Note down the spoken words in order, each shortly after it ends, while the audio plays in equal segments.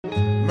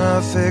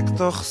ما فيك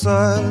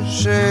تخسر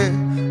شي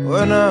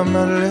وانا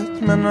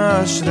مليت من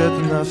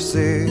عشرة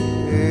نفسي.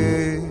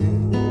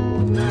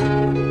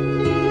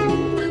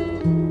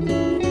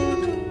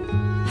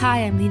 Hi,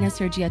 I'm Lina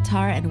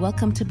and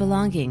welcome to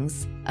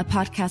Belongings, a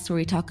podcast where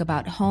we talk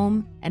about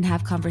home and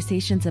have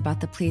conversations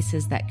about the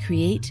places that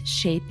create,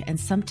 shape, and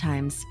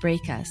sometimes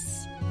break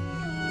us.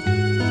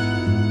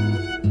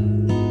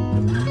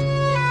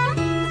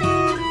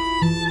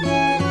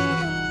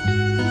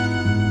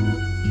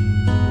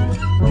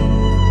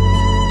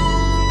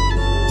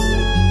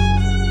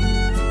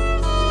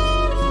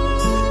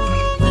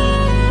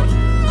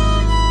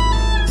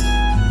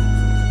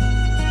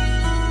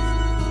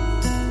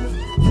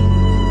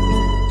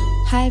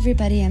 Hi,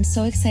 everybody. I'm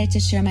so excited to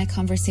share my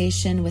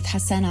conversation with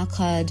Hassan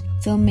Akkad,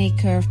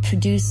 filmmaker,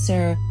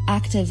 producer,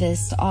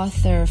 activist,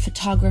 author,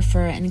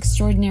 photographer, an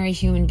extraordinary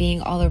human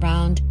being all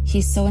around.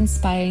 He's so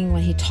inspiring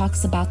when he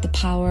talks about the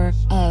power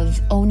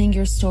of owning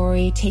your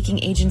story,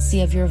 taking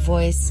agency of your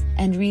voice,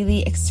 and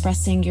really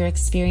expressing your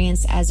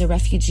experience as a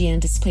refugee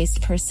and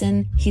displaced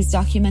person. He's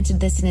documented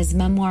this in his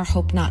memoir,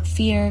 Hope Not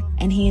Fear,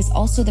 and he is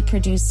also the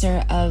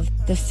producer of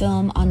the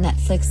film on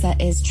Netflix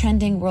that is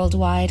trending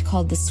worldwide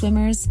called The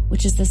Swimmers,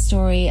 which is the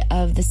story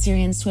of the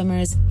Syrian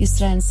swimmers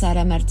Yusra and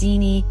Sara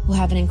Mardini, who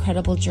have an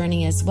incredible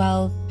journey as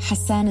well.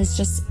 Hassan is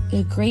just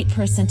a great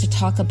person to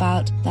talk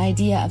about the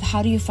idea of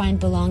how do you find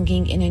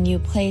belonging in a new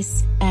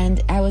place,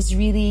 and I was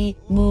really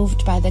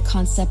moved by the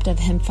concept of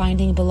him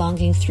finding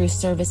belonging through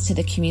service to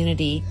the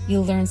community.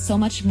 You'll learn so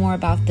much more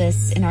about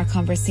this in our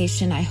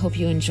conversation. I hope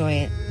you enjoy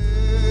it.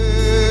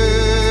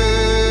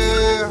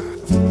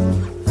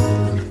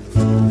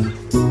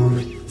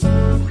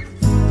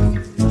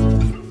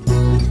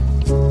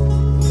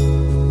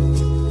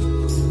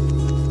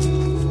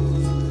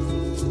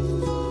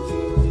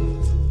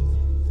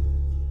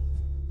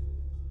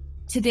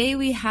 Today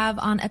we have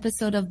on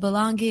episode of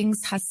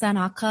Belongings, Hassan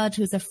Akkad,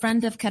 who's a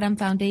friend of Karam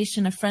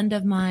Foundation, a friend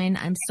of mine.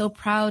 I'm so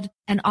proud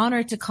and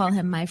honored to call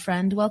him my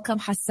friend. Welcome,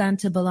 Hassan,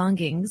 to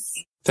Belongings.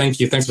 Thank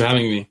you. Thanks for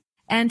having me.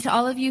 And to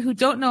all of you who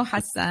don't know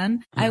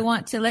Hassan, I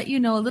want to let you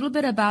know a little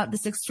bit about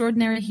this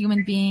extraordinary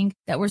human being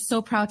that we're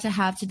so proud to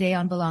have today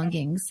on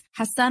Belongings.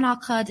 Hassan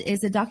Akkad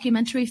is a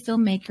documentary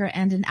filmmaker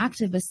and an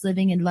activist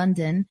living in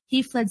London.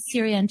 He fled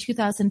Syria in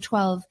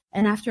 2012,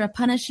 and after a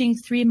punishing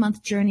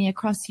 3-month journey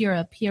across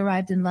Europe, he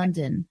arrived in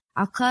London.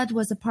 Akkad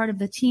was a part of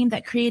the team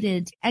that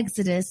created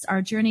Exodus,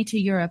 Our Journey to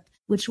Europe,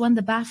 which won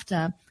the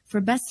BAFTA for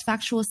Best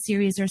Factual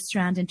Series or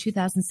Strand in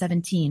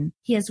 2017.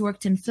 He has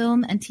worked in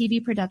film and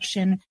TV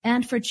production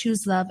and for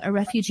Choose Love, a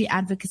refugee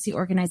advocacy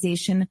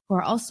organization who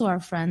are also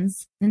our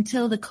friends,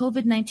 until the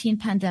COVID-19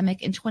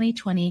 pandemic in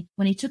 2020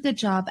 when he took a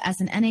job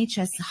as an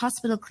NHS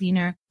hospital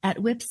cleaner at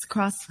Whipps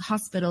Cross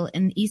Hospital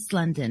in East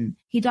London.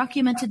 He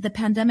documented the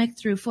pandemic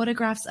through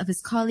photographs of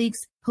his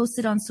colleagues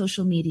posted on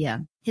social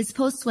media. His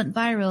posts went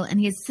viral and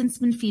he has since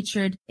been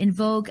featured in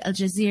Vogue, Al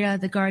Jazeera,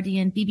 The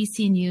Guardian,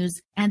 BBC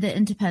News, and The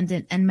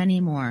Independent, and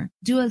many more.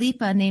 Dua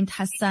Lipa named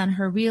Hassan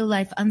her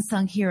real-life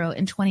unsung hero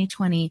in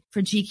 2020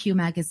 for GQ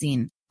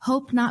magazine.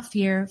 Hope Not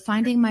Fear,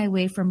 Finding My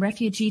Way from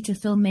Refugee to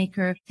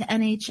Filmmaker to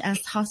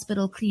NHS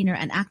Hospital Cleaner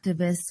and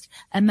Activist,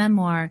 a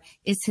memoir,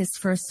 is his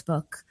first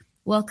book.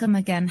 Welcome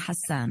again,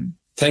 Hassan.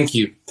 Thank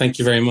you. Thank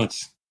you very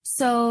much.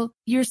 So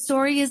your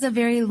story is a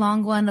very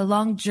long one, a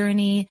long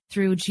journey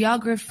through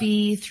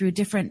geography, through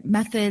different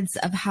methods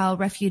of how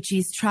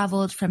refugees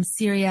traveled from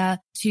Syria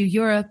to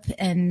Europe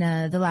in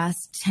the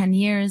last 10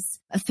 years.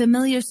 A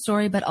familiar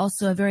story, but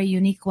also a very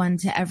unique one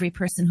to every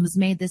person who's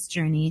made this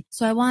journey.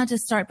 So I wanted to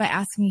start by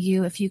asking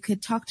you if you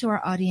could talk to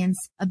our audience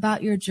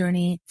about your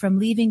journey from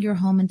leaving your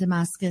home in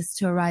Damascus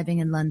to arriving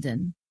in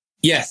London.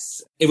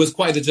 Yes, it was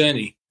quite a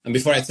journey. And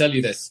before I tell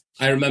you this,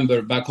 I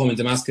remember back home in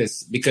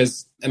Damascus,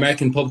 because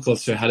American pop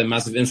culture had a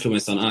massive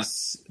influence on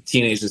us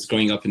teenagers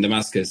growing up in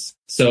Damascus.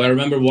 So I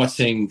remember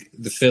watching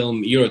the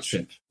film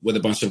Eurotrip with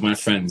a bunch of my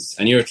friends.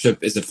 And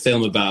Eurotrip is a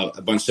film about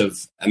a bunch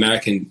of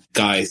American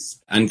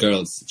guys and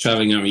girls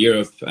traveling around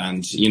Europe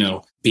and, you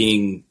know,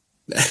 being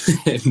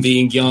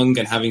young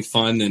and having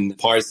fun and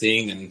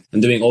partying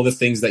and doing all the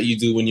things that you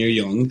do when you're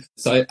young.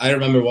 So I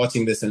remember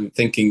watching this and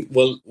thinking,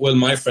 well, will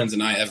my friends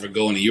and I ever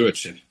go on a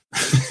Eurotrip?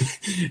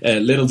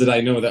 Little did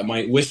I know that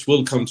my wish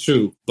will come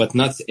true, but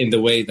not in the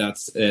way that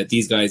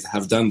these guys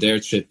have done their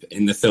trip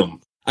in the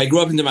film. I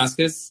grew up in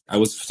Damascus. I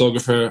was a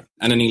photographer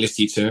and an English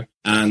teacher,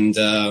 and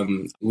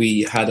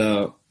we had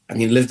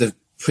lived a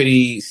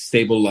pretty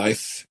stable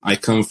life. I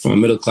come from a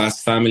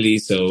middle-class family,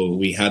 so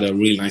we had a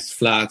really nice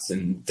flat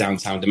in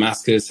downtown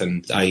Damascus,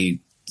 and I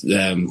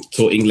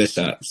taught English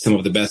at some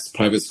of the best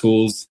private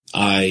schools.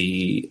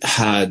 I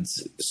had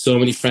so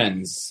many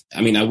friends.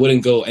 I mean, I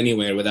wouldn't go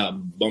anywhere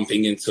without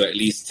bumping into at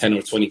least 10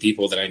 or 20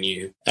 people that I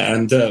knew.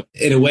 And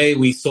in a way,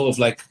 we sort of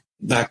like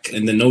back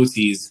in the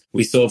noughties,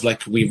 we sort of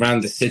like, we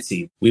ran the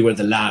city. We were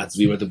the lads.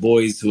 We were the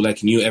boys who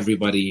like knew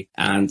everybody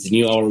and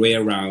knew our way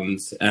around.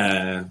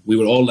 We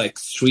were all like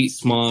street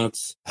smart,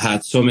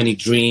 had so many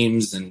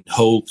dreams and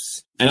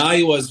hopes. And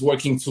I was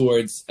working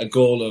towards a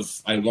goal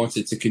of, I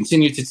wanted to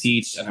continue to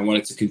teach and I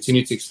wanted to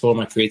continue to explore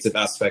my creative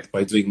aspect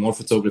by doing more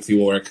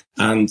photography work.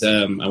 And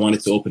I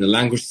wanted to open a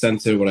language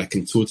center where I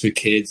can tutor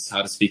kids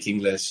how to speak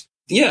English.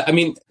 Yeah, I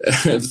mean,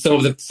 some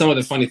of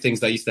the funny things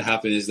that used to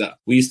happen is that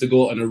we used to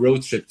go on a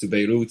road trip to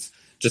Beirut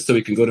just so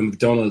we can go to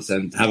McDonald's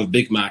and have a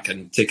Big Mac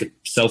and take a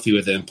selfie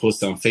with it and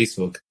post it on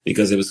Facebook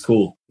because it was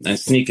cool, and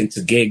sneak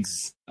into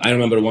gigs. I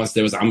remember once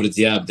there was Amr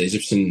Diab, the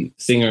Egyptian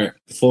singer,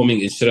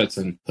 performing in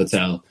Sheraton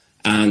Hotel.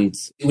 And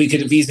we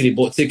could have easily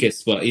bought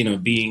tickets, but, you know,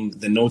 being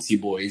the naughty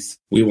boys,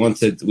 we would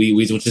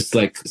just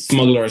like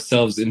smuggle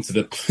ourselves into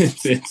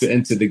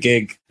the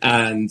gig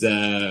and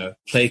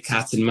play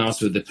cat and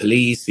mouse with the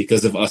police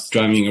because of us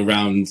driving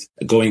around,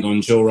 going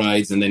on joe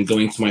rides and then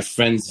going to my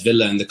friend's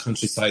villa in the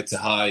countryside to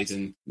hide.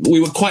 And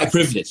we were quite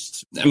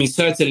privileged. I mean,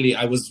 certainly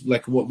I was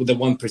like the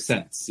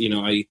 1%. You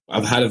know,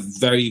 I've had a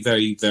very,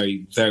 very,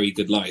 very, very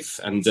good life.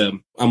 And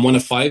I'm one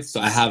of 5. So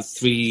I have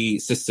 3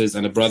 sisters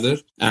and a brother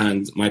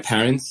and my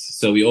parents.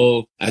 So we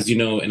all, as you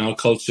know, in our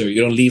culture,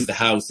 you don't leave the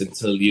house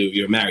until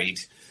you're married.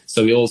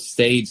 So we all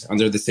stayed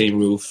under the same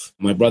roof.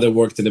 My brother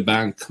worked in a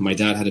bank. My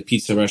dad had a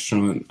pizza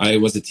restaurant. I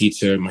was a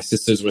teacher. My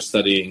sisters were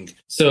studying.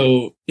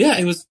 So yeah,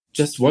 it was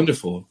just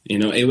wonderful. You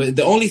know, it was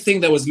the only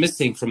thing that was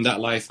missing from that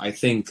life, I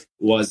think,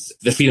 was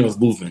the freedom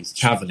of movement,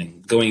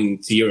 traveling, going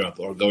to Europe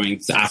or going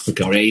to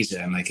Africa or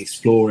Asia and like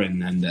explore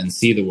and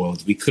see the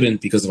world. We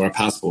couldn't because of our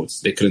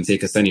passports. They couldn't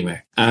take us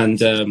anywhere.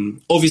 And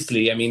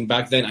obviously, I mean,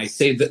 back then I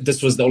say that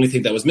this was the only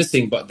thing that was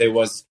missing, but there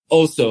was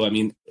also, I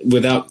mean,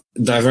 without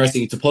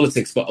diverting into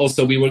politics, but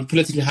also we were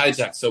politically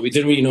hijacked. So we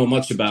didn't really know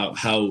much about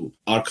how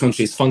our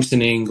country is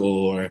functioning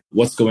or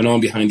what's going on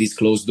behind these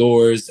closed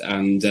doors.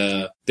 And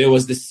there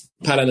was this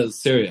parallel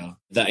Syria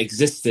that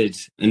existed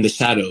in the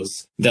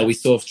shadows that we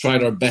sort of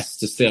tried our best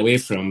to stay away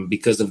from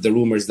because of the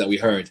rumors that we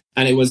heard.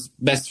 And it was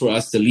best for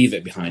us to leave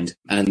it behind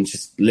and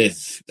just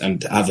live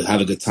and have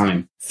a good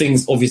time.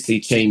 Things obviously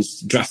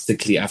changed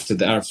drastically after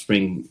the Arab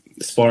Spring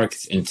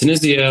sparked in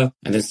Tunisia.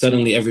 And then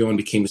suddenly everyone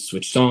became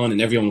switched on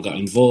and everyone got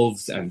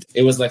involved. And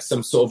it was like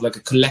some sort of like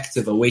a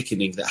collective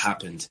awakening that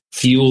happened,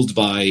 fueled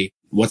by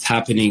what's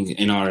happening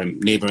in our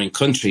neighboring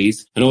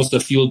countries, and also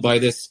fueled by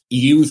this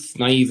youth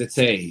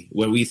naivete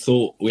where we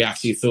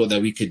actually thought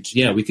that we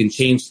can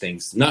change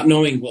things, not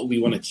knowing what we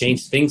want to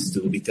change things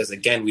to, because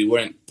again, we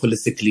weren't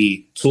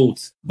politically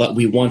taught, but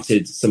we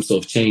wanted some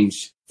sort of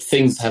change.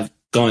 Things have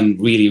gone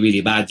really, really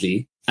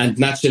badly. And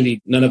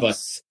naturally, none of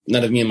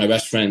me and my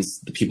best friends,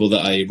 the people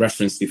that I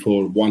referenced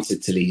before,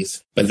 wanted to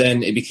leave. But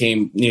then it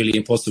became nearly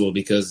impossible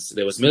because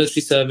there was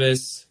military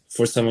service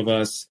for some of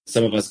us.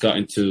 Some of us got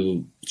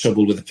into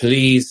trouble with the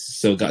police,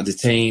 so got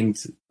detained.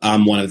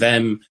 I'm one of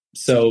them.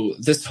 So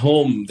this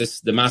home,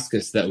 this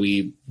Damascus that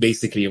we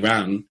basically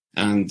ran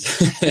and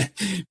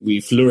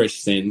we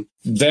flourished in,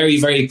 very,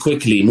 very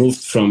quickly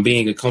moved from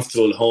being a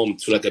comfortable home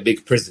to like a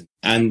big prison.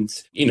 And,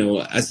 you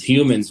know, as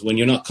humans, when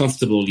you're not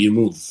comfortable, you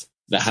move.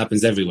 That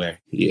happens everywhere.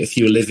 If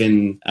you live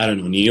in, I don't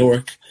know, New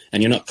York,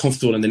 and you're not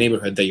comfortable in the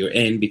neighborhood that you're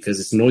in because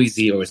it's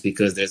noisy or it's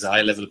because there's a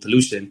high level of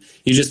pollution,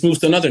 you just move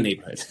to another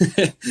neighborhood.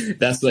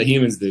 That's what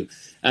humans do.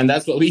 And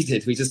that's what we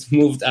did. We just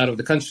moved out of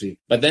the country.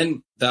 But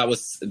then that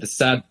was the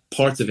sad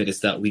part of it,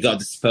 is that we got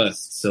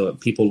dispersed. So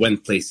people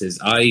went places.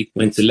 I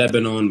went to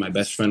Lebanon. My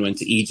best friend went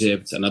to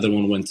Egypt. Another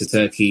one went to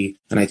Turkey.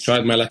 And I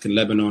tried my luck in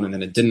Lebanon and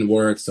then it didn't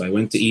work. So I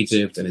went to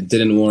Egypt and it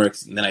didn't work.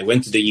 And then I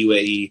went to the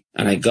UAE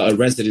and I got a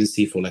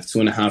residency for like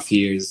 2.5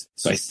 years.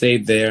 So I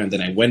stayed there and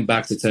then I went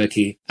back to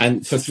Turkey.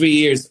 And for 3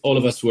 years, all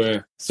of us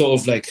were sort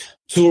of like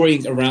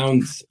touring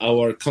around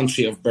our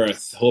country of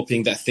birth,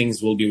 hoping that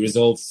things will be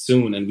resolved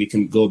soon and we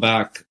can go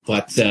back.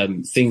 But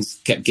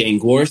things kept getting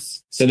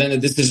worse. So then the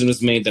decision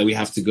was made that we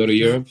have to go to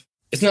Europe.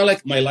 It's not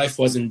like my life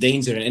was in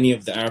danger in any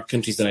of the Arab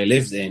countries that I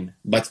lived in,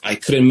 but I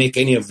couldn't make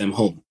any of them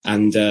home.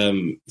 And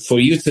for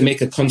you to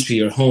make a country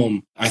your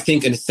home, I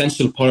think an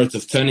essential part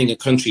of turning a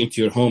country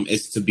into your home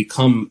is to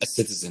become a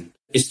citizen,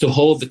 is to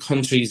hold the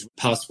country's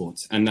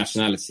passport and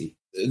nationality.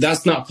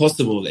 That's not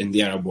possible in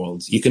the Arab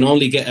world. You can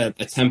only get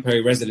a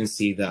temporary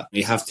residency that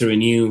you have to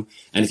renew.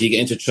 And if you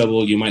get into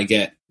trouble, you might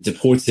get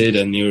deported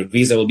and your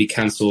visa will be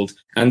cancelled.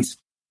 And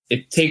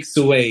it takes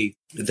away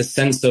the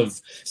sense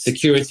of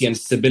security and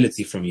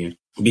stability from you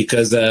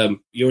because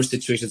your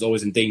situation is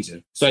always in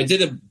danger. So I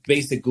did a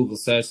basic Google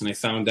search and I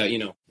found that,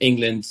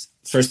 England,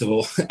 first of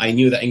all, I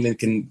knew that England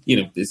can,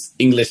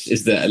 English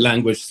is the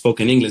language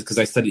spoken in English because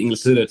I studied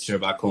English literature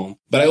back home.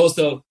 But I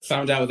also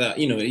found out that,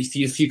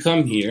 if you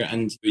come here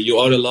and you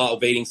are a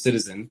law-abiding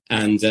citizen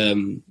and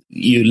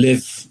you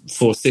live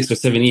for 6 or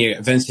 7 years,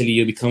 eventually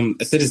you become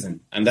a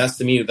citizen. And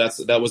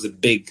that was a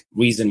big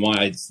reason why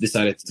I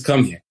decided to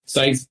come here.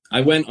 So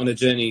I went on a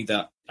journey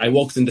that I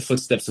walked in the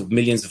footsteps of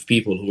millions of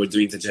people who were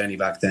doing the journey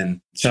back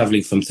then,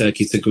 traveling from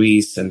Turkey to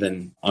Greece and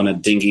then on a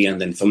dinghy and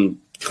then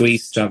from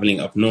Greece, traveling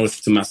up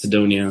north to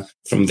Macedonia,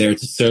 from there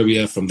to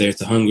Serbia, from there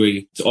to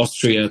Hungary, to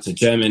Austria, to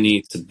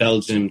Germany, to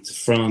Belgium, to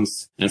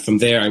France. And from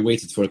there, I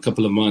waited for a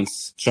couple of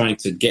months trying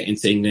to get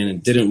into England, and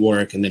it didn't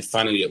work. And then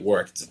finally it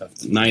worked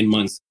after 9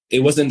 months.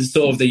 It wasn't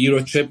sort of the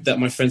Euro trip that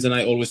my friends and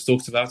I always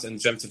talked about and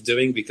dreamt of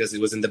doing, because it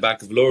was in the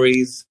back of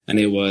lorries and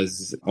it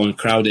was on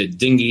crowded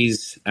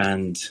dinghies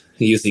and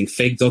using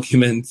fake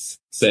documents.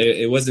 So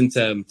it wasn't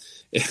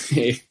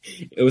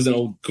it wasn't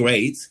all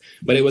great,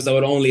 but it was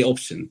our only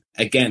option.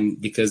 Again,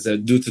 because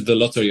due to the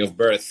lottery of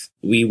birth,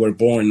 we were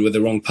born with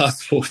the wrong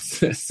passport.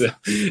 So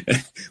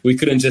we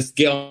couldn't just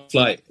get on a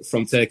flight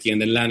from Turkey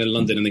and then land in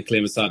London and then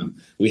claim asylum.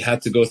 We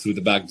had to go through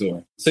the back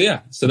door. So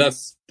yeah, so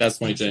that's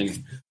my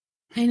journey.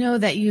 I know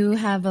that you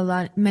have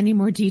many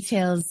more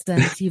details,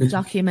 and you've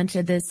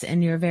documented this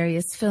in your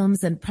various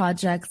films and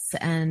projects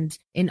and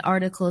in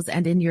articles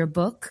and in your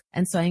book.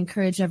 And so I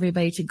encourage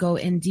everybody to go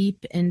in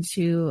deep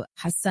into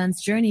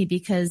Hassan's journey,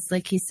 because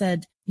like he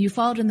said, you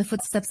followed in the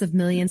footsteps of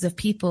millions of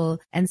people.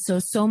 And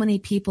so many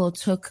people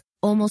took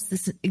almost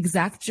this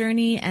exact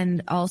journey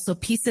and also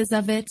pieces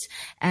of it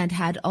and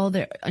had all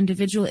their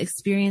individual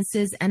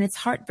experiences. And it's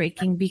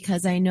heartbreaking,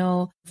 because I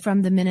know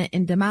from the minute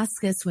in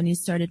Damascus when you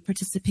started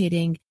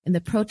participating in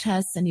the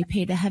protests and you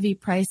paid a heavy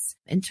price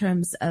in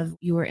terms of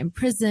you were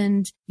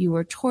imprisoned, you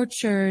were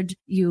tortured,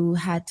 you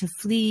had to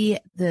flee.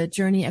 The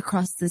journey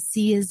across the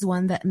sea is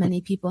one that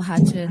many people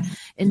had to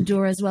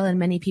endure as well, and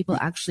many people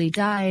actually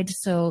died.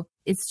 So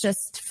it's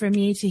just, for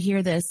me to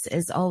hear this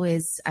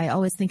I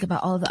always think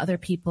about all the other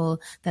people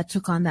that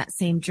took on that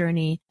same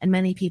journey, and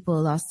many people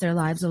lost their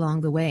lives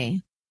along the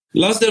way.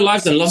 Lost their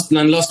lives and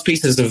lost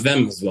pieces of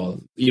them as well.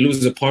 You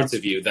lose a part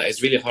of you that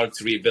is really hard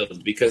to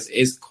rebuild, because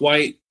it's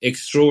quite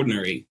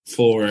extraordinary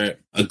for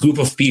a group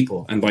of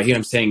people, and by here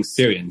I'm saying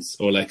Syrians,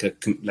 or like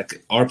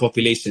our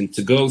population,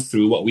 to go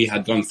through what we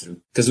had gone through.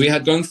 Because we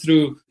had gone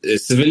through a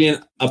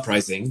civilian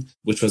uprising,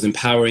 which was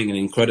empowering and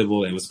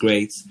incredible and was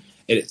great.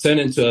 It turned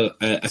into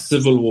a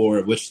civil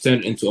war, which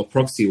turned into a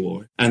proxy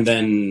war, and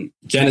then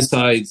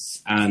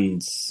genocides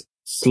and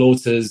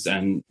slaughters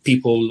and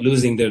people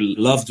losing their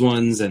loved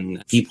ones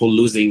and people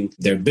losing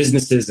their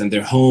businesses and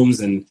their homes,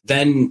 and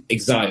then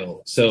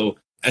exile. So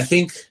I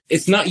think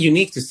it's not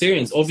unique to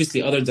Syrians.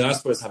 Obviously, other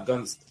diasporas have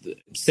done the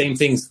same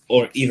things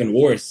or even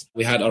worse.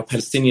 We had our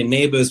Palestinian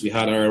neighbors, we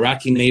had our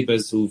Iraqi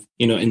neighbors who've,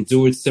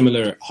 endured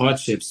similar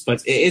hardships.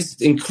 But it is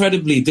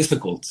incredibly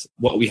difficult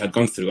what we had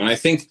gone through. And I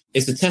think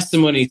it's a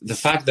testimony to the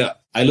fact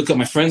that I look at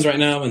my friends right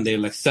now and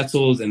they're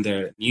settled in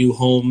their new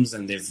homes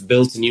and they've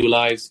built new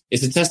lives.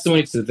 It's a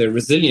testimony to their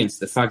resilience,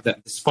 the fact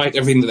that despite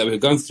everything that we've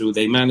gone through,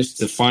 they managed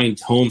to find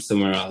home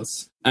somewhere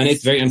else. And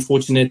it's very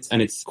unfortunate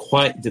and it's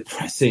quite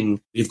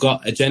depressing. You've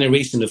got a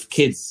generation of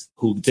kids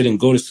who didn't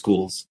go to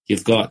schools.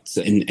 You've got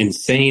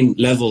insane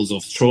levels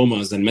of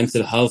traumas and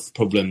mental health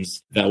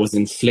problems that was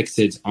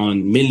inflicted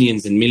on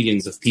millions and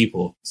millions of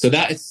people. So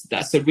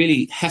that's a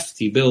really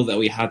hefty bill that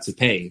we had to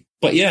pay.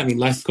 But yeah,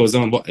 life goes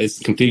on. It's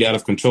completely out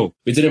of control.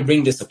 We didn't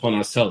bring this upon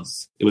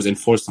ourselves. It was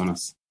enforced on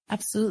us.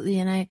 Absolutely.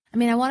 And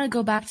I want to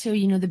go back to,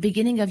 the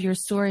beginning of your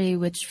story,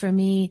 which for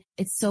me,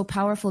 it's so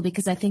powerful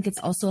because I think it's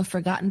also a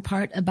forgotten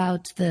part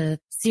about the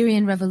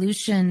Syrian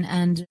revolution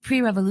and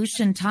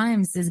pre-revolution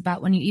times, is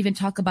about when you even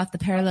talk about the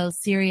parallel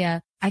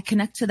Syria. I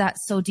connect to that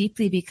so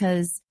deeply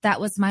because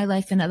that was my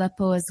life in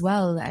Aleppo as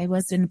well. I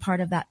was in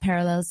part of that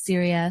parallel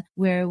Syria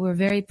where we're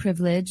very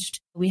privileged.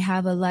 We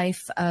have a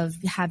life of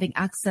having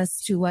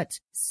access to what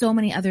so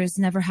many others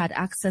never had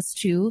access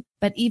to.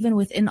 But even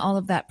within all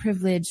of that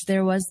privilege,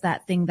 there was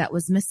that thing that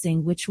was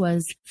missing, which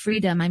was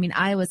freedom. I'm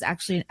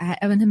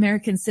an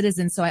American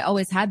citizen, so I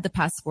always had the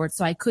passport,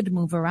 so I could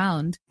move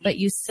around. But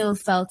you still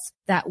felt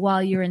that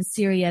while you're in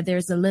Syria,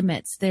 there's a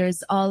limit.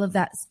 There's all of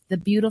that, the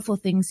beautiful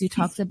things you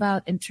talked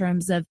about in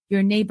terms of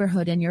your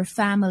neighborhood and your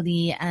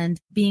family and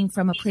being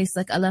from a place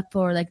like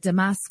Aleppo or like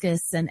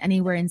Damascus and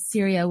anywhere in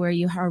Syria where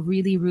you are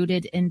really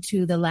rooted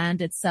into the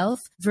land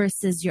itself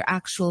versus your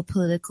actual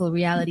political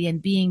reality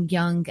and being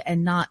young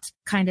and not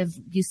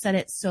you said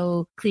it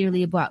so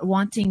clearly about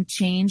wanting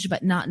change,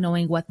 but not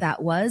knowing what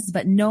that was,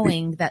 but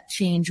knowing that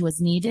change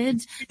was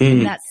needed.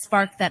 And that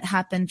spark that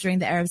happened during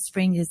the Arab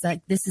Spring is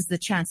this is the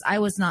chance. I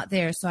was not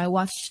there. So I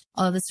watched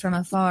all of this from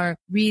afar,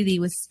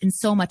 really in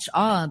so much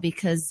awe,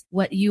 because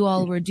what you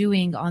all were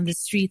doing on the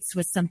streets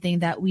was something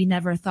that we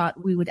never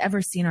thought we would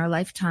ever see in our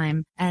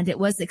lifetime. And it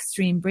was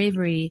extreme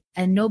bravery.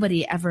 And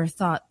nobody ever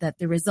thought that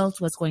the result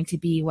was going to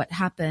be what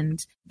happened.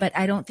 But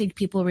I don't think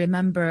people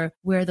remember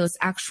where those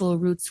actual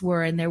roots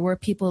were. And there were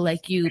people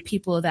like you,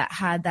 people that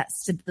had that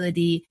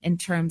stability in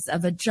terms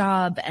of a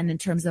job and in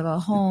terms of a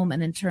home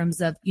and in terms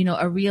of,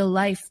 a real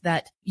life,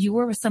 that you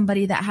were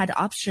somebody that had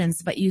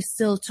options, but you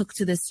still took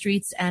to the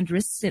streets and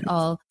risked it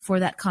all for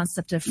that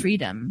concept of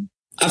freedom.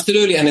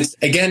 Absolutely. And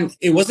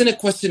it wasn't a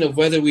question of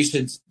whether we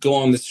should go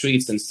on the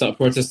streets and start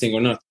protesting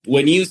or not.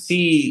 When you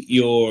see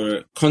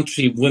your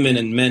country, women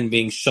and men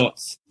being shot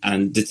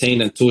and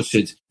detained and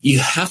tortured, you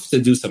have to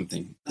do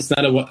something. It's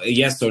not a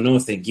yes or no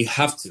thing. You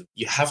have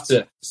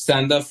to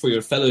stand up for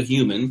your fellow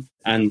human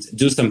and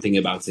do something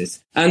about it.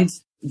 And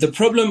the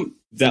problem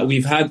that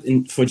we've had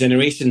for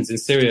generations in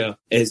Syria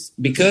is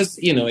because,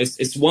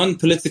 it's one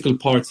political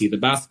party, the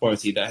Ba'ath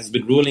Party, that has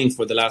been ruling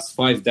for the last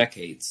 5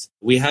 decades.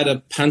 We had a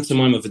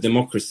pantomime of a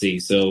democracy.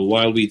 So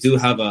while we do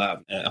have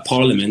a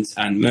parliament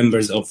and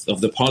members of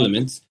the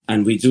parliament,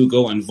 and we do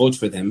go and vote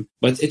for them,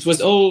 but it was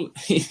all,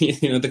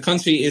 the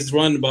country is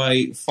run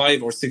by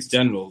 5 or 6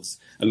 generals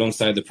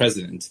alongside the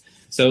president.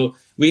 So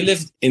we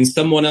lived in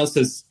someone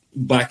else's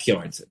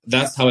backyard.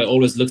 That's how I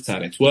always looked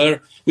at it,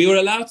 where we were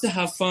allowed to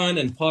have fun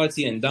and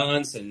party and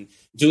dance and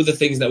do the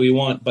things that we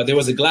want, but there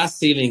was a glass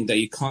ceiling that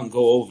you can't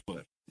go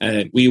over.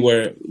 We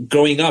were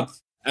growing up.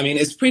 I mean,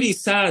 it's pretty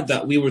sad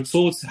that we were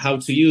taught how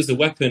to use a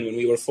weapon when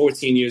we were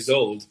 14 years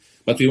old,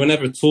 but we were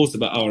never taught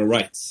about our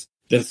rights.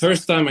 The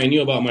first time I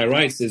knew about my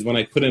rights is when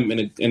I put them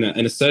in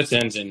a search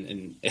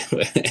engine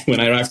when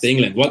I arrived to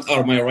England. What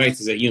are my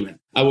rights as a human?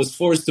 I was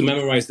forced to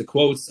memorize the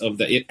quotes of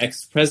the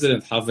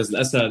ex-president Hafiz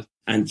al-Assad.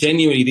 And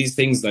genuinely, these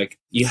things, like,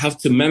 you have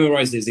to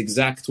memorize his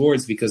exact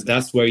words because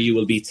that's where you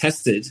will be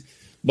tested.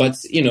 But,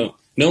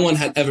 no one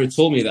had ever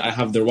told me that I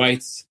have the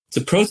rights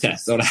to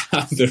protest, or I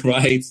have the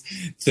right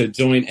to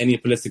join any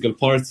political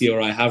party, or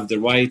I have the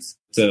right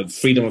to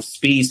freedom of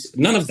speech.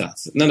 None of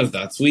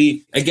that.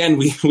 We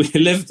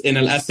lived in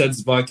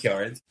Al-Assad's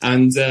backyard.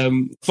 And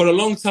for a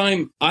long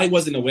time, I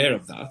wasn't aware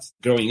of that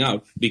growing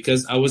up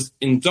because I was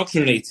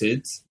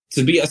indoctrinated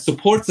to be a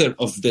supporter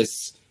of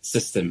this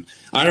system.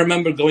 I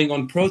remember going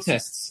on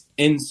protests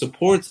in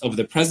support of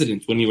the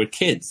president when we were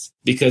kids,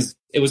 because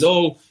it was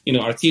all,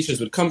 our teachers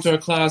would come to our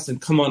class and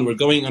come on, we're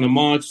going on a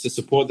march to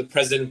support the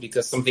president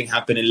because something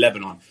happened in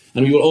Lebanon.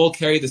 And we would all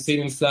carry the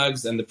Syrian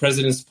flags and the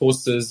president's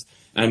posters,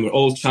 and we're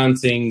all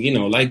chanting,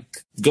 like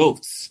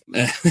goats.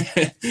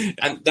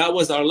 And that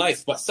was our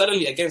life. But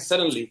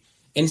suddenly,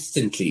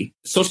 instantly,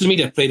 social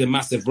media played a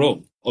massive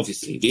role.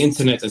 Obviously, the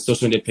internet and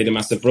social media played a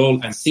massive role,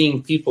 and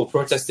seeing people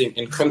protesting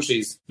in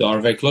countries that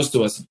are very close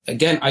to us.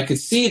 Again, I could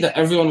see that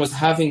everyone was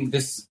having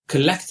this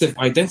collective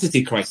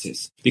identity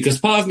crisis, because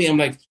part of me, I'm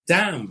like,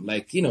 damn,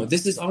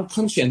 this is our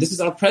country and this is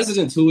our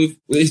president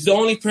is the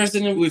only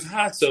president we've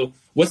had. So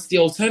what's the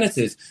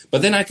alternative?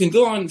 But then I can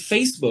go on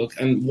Facebook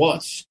and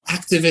watch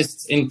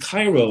activists in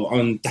Cairo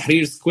on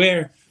Tahrir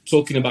Square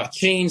talking about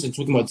change and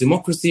talking about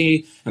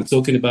democracy and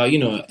talking about,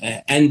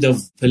 end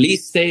of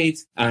police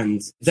state.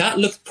 And that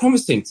looked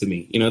promising to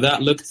me.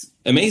 That looked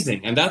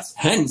amazing. And that's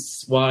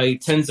hence why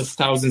tens of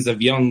thousands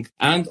of young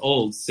and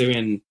old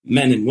Syrian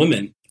men and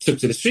women took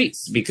to the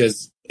streets,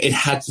 because it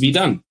had to be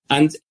done.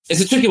 And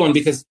it's a tricky one,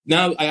 because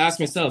now I ask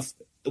myself,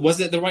 was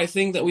it the right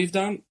thing that we've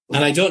done?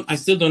 And I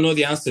still don't know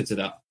the answer to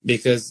that,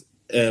 because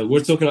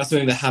we're talking about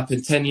something that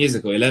happened 10 years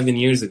ago, 11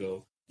 years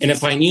ago. And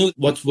if I knew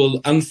what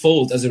will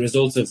unfold as a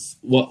result of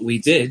what we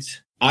did,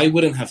 I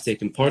wouldn't have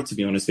taken part, to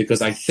be honest,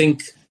 because I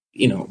think,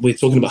 we're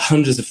talking about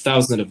hundreds of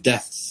thousands of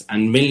deaths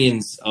and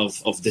millions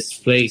of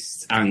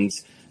displaced, and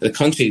the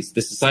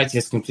society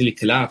has completely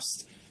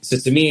collapsed. So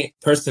to me,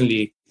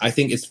 personally, I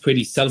think it's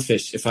pretty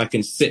selfish if I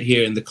can sit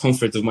here in the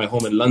comfort of my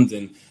home in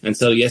London and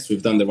tell, yes,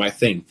 we've done the right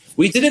thing.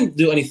 We didn't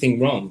do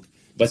anything wrong,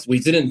 but we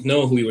didn't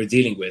know who we were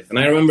dealing with. And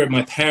I remember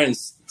my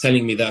parents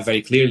telling me that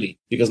very clearly,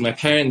 because my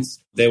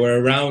parents, they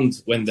were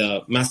around when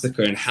the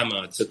massacre in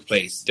Hama took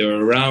place. They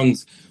were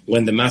around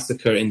when the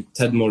massacre in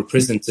Tadmor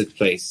prison took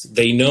place.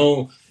 They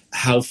know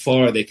how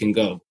far they can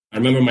go. I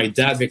remember my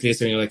dad very clearly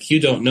saying, you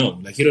don't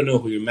know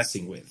who you're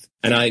messing with.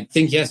 And I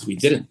think, yes, we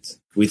didn't.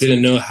 We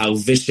didn't know how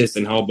vicious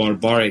and how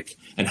barbaric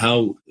and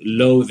how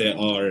low they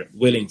are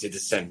willing to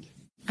descend.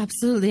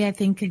 Absolutely. I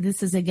think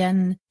this is,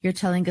 again, you're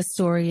telling a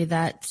story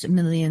that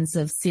millions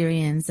of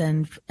Syrians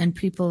and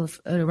people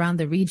around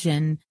the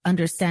region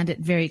understand it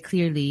very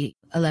clearly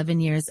 11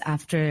 years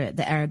after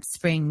the Arab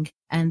Spring.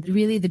 And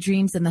really the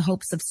dreams and the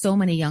hopes of so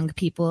many young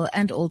people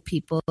and old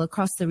people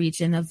across the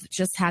region of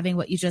just having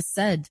what you just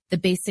said, the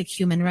basic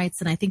human rights.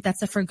 And I think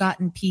that's a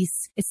forgotten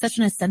piece. It's such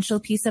an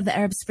essential piece of the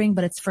Arab Spring,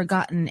 but it's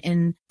forgotten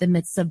in the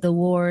midst of the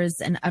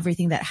wars and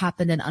everything that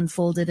happened and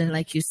unfolded. And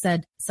like you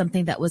said,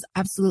 something that was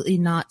absolutely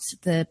not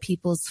the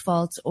people's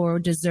fault or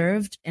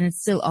deserved, and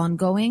it's still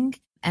ongoing.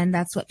 And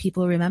that's what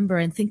people remember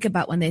and think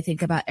about when they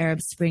think about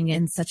Arab Spring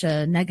in such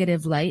a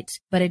negative light.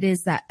 But it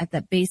is that at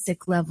that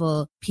basic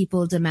level,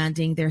 people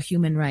demanding their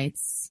human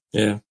rights.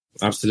 Yeah,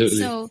 absolutely.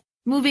 So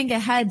moving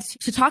ahead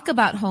to talk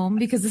about home,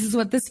 because this is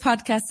what this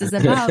podcast is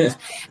about.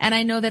 And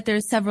I know that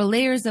there's several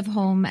layers of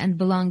home and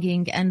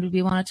belonging, and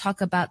we want to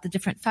talk about the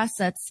different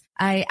facets.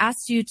 I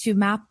asked you to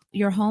map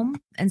your home.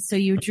 And so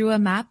you drew a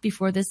map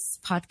before this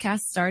podcast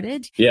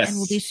started. Yes. And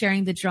we'll be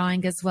sharing the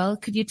drawing as well.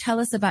 Could you tell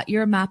us about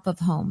your map of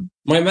home?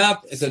 My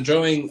map is a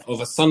drawing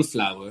of a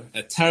sunflower,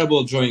 a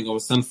terrible drawing of a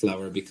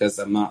sunflower, because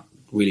I'm not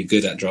really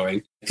good at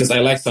drawing, because I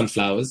like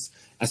sunflowers.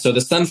 And so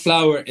the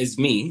sunflower is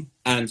me,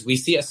 and we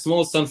see a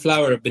small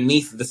sunflower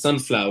beneath the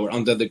sunflower.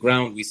 Under the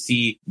ground, we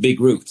see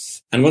big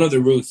roots. And one of the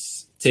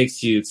roots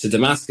takes you to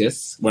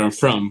Damascus, where I'm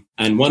from,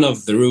 and one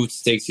of the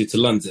routes takes you to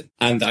London.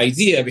 And the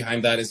idea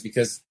behind that is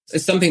because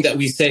it's something that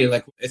we say,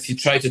 like, if you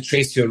try to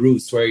trace your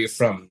roots, where you're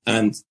from.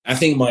 And I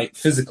think my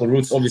physical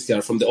roots obviously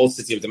are from the old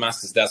city of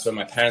Damascus. That's where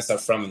my parents are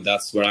from, and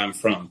that's where I'm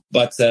from.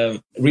 But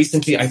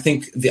recently, I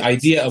think the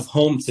idea of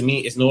home to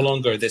me is no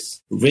longer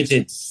this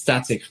rigid,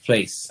 static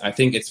place. I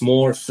think it's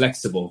more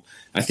flexible.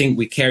 I think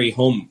we carry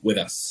home with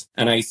us.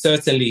 And I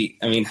certainly,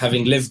 I mean,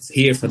 having lived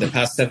here for the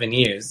past 7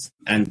 years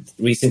and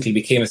recently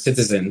became a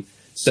citizen,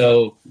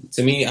 so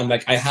to me, I'm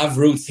like, I have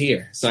roots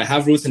here. So I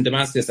have roots in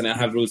Damascus and I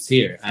have roots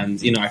here.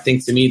 And, you know, I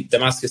think to me,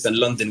 Damascus and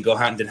London go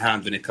hand in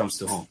hand when it comes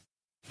to home.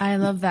 I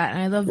love that. And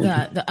I love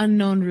the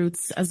unknown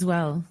roots as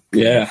well.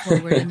 Yeah.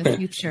 Forward in the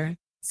future.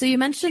 So you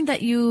mentioned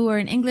that you were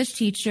an English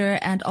teacher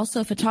and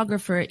also a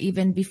photographer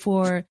even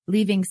before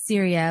leaving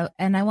Syria.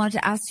 And I wanted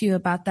to ask you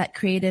about that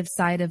creative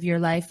side of your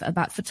life,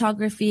 about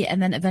photography and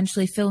then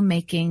eventually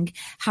filmmaking.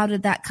 How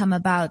did that come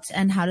about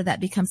and how did that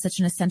become such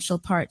an essential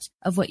part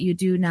of what you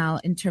do now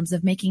in terms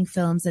of making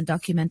films and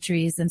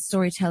documentaries and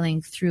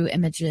storytelling through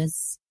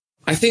images?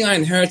 I think I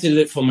inherited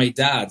it from my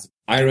dad.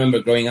 I remember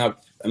growing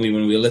up, I mean,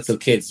 when we were little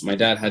kids, my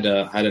dad had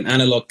an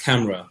analog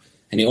camera.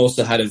 And he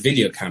also had a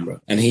video camera,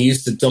 and he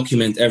used to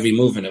document every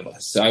movement of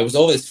us. So I was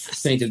always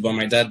fascinated by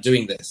my dad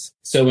doing this.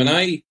 So when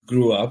I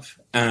grew up,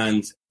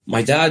 and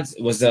my dad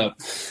was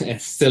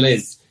still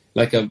is,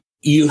 like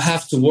you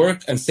have to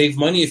work and save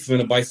money if you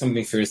want to buy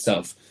something for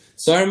yourself.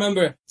 So I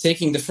remember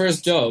taking the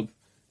first job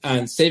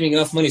and saving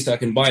enough money so I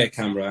can buy a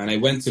camera. And I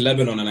went to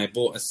Lebanon and I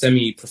bought a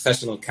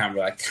semi-professional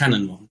camera, a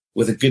Canon one,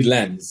 with a good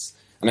lens.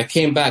 And I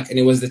came back, and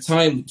it was the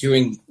time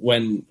during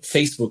when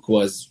Facebook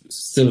was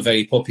still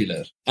very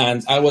popular.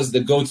 And I was the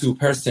go-to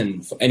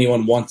person for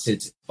anyone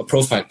wanted a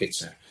profile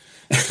picture.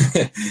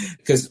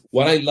 Because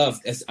what I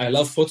loved is I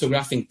love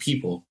photographing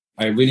people.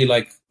 I really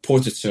like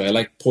portraiture. I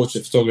like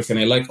portrait photography, and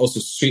I like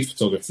also street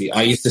photography.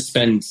 I used to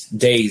spend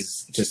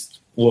days just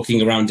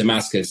walking around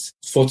Damascus,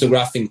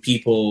 photographing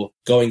people,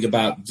 going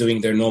about doing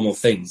their normal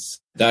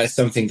things. That is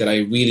something that I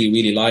really,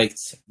 really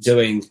liked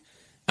doing.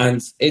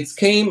 And it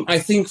came, I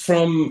think,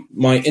 from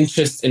my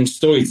interest in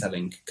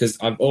storytelling, because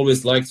I've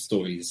always liked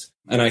stories.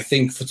 And I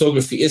think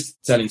photography is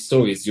telling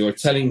stories. You're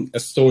telling a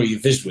story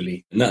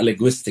visually, not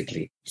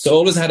linguistically. So I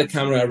always had a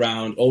camera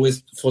around,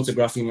 always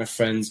photographing my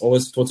friends,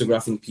 always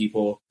photographing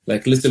people,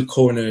 like little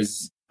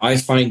corners. I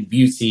find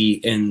beauty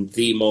in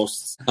the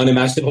most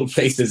unimaginable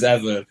places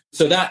ever.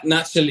 So that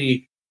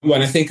naturally,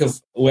 when I think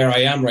of where I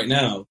am right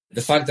now,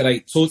 the fact that I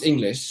taught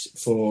English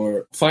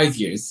for 5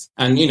 years,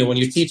 and, you know, when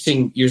you're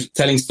teaching, you're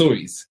telling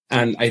stories,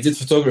 and I did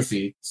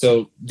photography.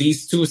 So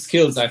these two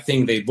skills, I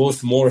think they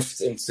both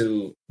morphed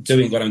into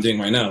doing what I'm doing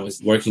right now,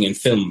 is working in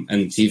film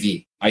and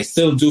TV. I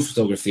still do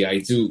photography.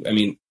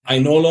 I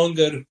no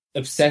longer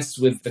obsess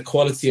with the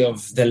quality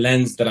of the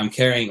lens that I'm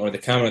carrying or the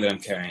camera that I'm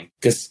carrying,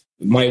 because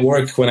my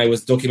work when I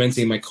was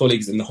documenting my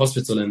colleagues in the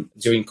hospital and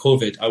during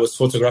COVID, I was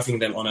photographing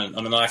them on an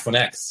iPhone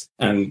X.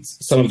 And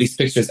some of these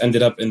pictures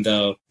ended up in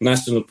the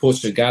National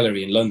Portrait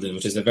Gallery in London,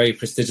 which is a very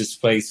prestigious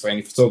place for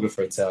any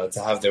photographer to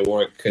have their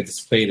work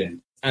displayed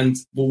in. And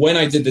when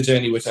I did the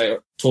journey, which I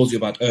told you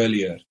about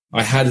earlier,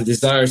 I had a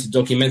desire to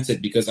document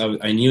it because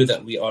I knew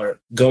that we are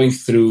going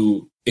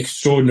through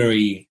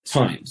extraordinary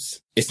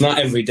times. It's not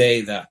every day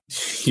that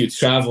you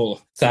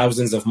travel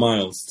thousands of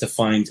miles to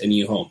find a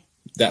new home.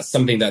 That's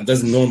something that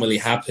doesn't normally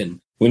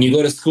happen. When you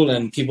go to school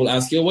and people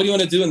ask you, what do you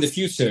want to do in the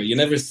future? You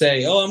never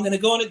say, I'm going to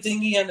go on a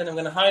dinghy and then I'm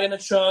going to hide in a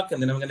truck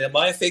and then I'm going to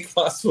buy a fake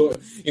passport.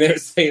 You never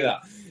say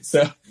that.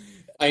 So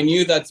I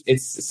knew that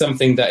it's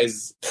something that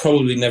is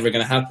probably never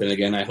going to happen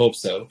again. I hope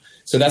so.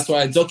 So that's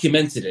why I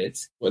documented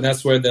it. Well,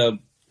 that's where the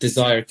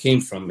desire came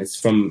from.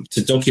 It's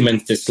to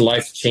document this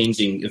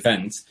life-changing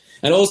event.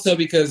 And also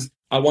because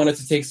I wanted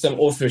to take some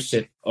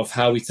authorship of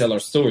how we tell our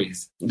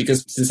stories.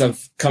 Because since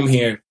I've come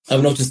here,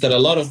 I've noticed that a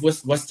lot of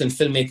Western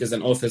filmmakers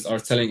and authors are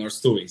telling our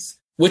stories,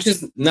 which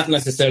is not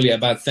necessarily a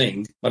bad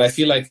thing, but I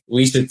feel like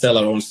we should tell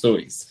our own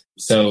stories.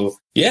 So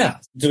yeah,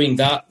 doing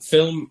that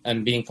film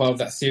and being part of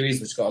that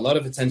series, which got a lot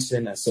of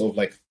attention and sort of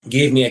like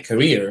gave me a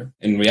career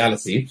in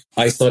reality,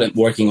 I started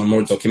working on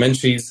more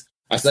documentaries.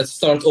 I had to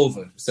start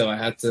over. So I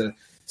had to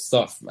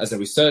start as a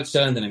researcher,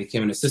 and then I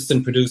became an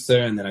assistant producer,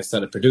 and then I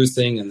started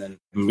producing, and then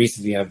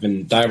recently I've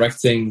been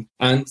directing.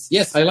 And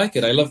yes, I like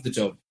it. I love the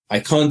job. I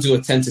can't do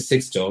a 10 to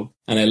 6 job,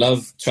 and I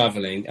love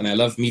traveling, and I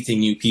love meeting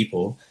new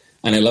people,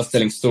 and I love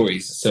telling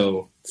stories.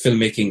 So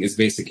filmmaking is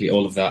basically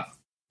all of that.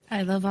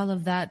 I love all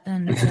of that.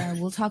 And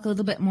we'll talk a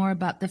little bit more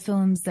about the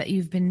films that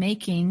you've been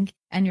making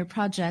and your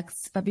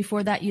projects. But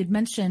before that, you'd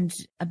mentioned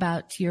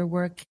about your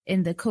work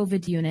in the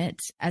COVID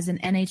unit as an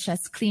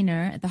NHS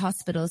cleaner at the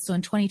hospital. So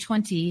in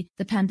 2020,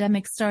 the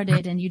pandemic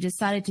started and you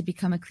decided to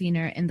become a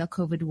cleaner in the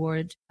COVID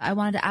ward. I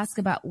wanted to ask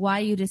about why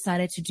you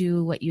decided to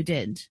do what you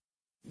did.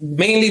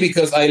 Mainly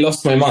because I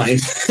lost my mind.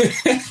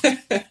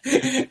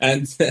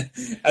 And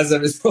as a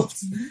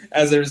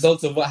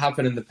result of what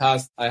happened in the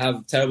past, I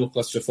have terrible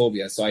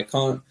claustrophobia. So I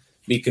can't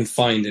be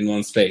confined in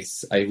one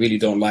space. I really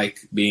don't like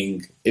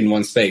being in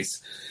one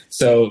space.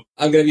 So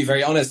I'm going to be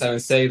very honest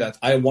and say that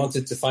I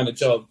wanted to find a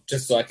job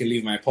just so I can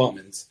leave my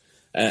apartment.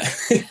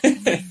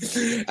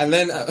 And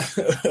then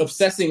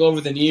obsessing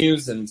over the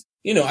news. And,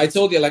 you know, I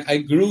told you, like, I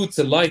grew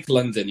to like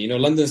London. You know,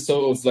 London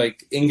sort of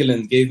like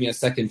England gave me a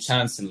second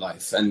chance in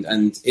life.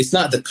 And it's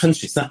not the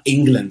country, it's not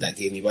England that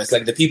gave me, but it's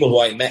like the people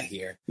who I met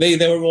here. They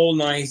were all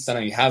nice, and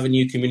I have a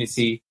new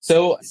community.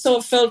 So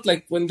it felt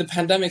like when the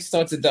pandemic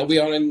started that we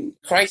are in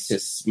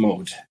crisis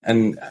mode.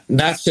 And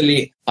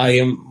naturally, I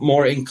am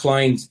more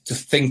inclined to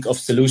think of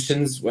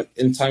solutions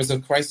in times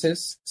of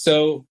crisis.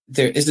 So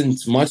there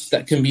isn't much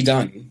that can be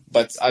done.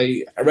 But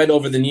I read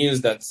over the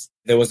news that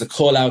there was a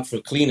call out for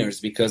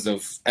cleaners because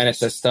of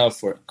NHS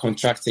staff were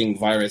contracting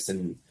virus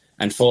and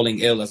falling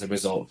ill as a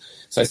result.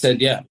 So I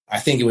said, yeah, I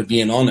think it would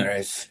be an honor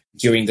if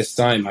during this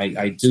time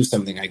I do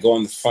something. I go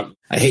on the front.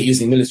 I hate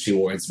using military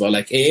words, but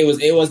like it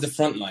was the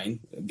front line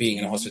being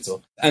in a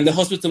hospital. And the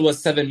hospital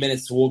was 7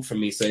 minutes to walk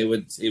from me. So it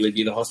would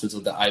be the hospital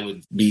that I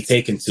would be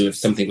taken to if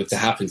something were to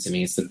happen to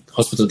me. It's the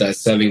hospital that is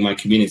serving my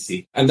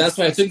community. And that's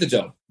why I took the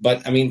job.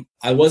 But I mean,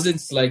 I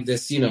wasn't like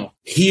this, you know,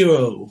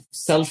 hero,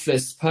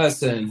 selfless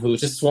person who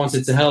just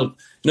wanted to help.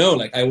 No,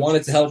 like I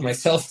wanted to help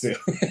myself too.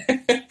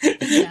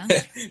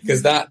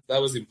 Because that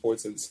was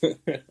important.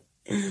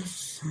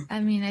 I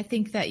mean, I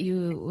think that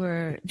you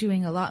were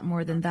doing a lot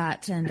more than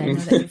that. And I know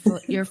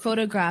that your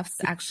photographs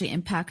actually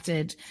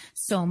impacted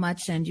so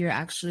much, and you're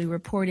actually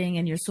reporting,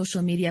 and your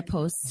social media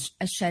posts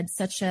shed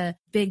such a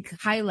big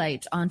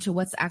highlight onto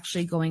what's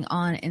actually going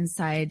on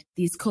inside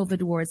these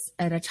COVID wards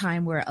at a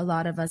time where a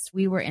lot of us,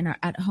 we were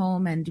at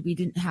home, and we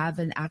didn't have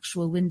an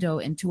actual window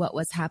into what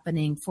was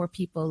happening for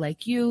people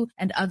like you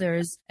and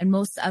others. And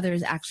most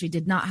others actually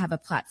did not have a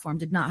platform,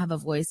 did not have a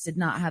voice, did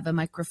not have a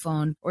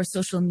microphone or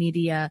social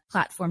media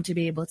platform to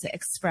be able to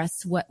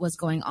express what was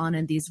going on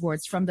in these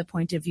wards from the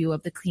point of view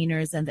of the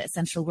cleaners and the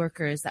essential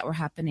workers that were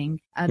happening,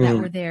 that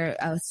were there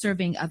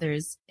serving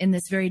others in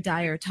this very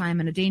dire time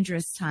and a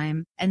dangerous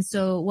time. And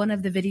so one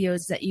of the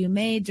videos that you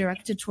made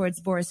directed towards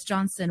Boris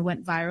Johnson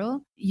went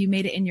viral. You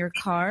made it in your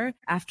car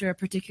after a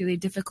particularly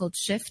difficult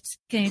shift.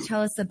 Can you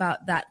tell us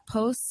about that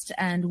post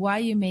and why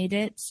you made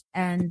it,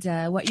 and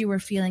what you were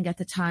feeling at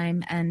the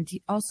time, and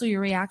also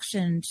your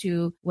reaction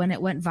to when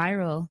it went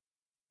viral?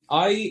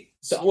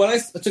 So when I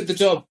took the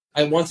job,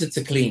 I wanted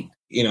to clean.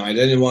 You know, I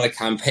didn't want to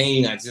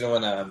campaign. I didn't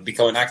want to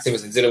become an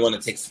activist. I didn't want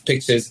to take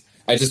pictures.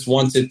 I just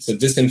wanted to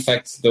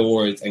disinfect the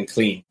ward and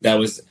clean. That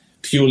was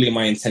purely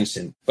my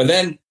intention. But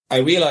then I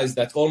realized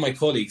that all my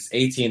colleagues,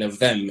 18 of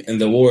them in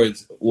the ward,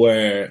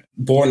 were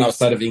born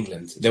outside of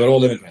England. They were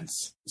all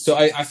immigrants. So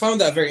I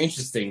found that very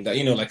interesting that,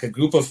 you know, like a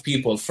group of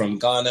people from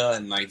Ghana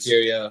and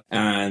Nigeria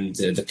and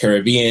the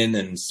Caribbean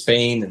and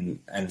Spain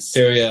and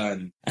Syria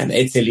and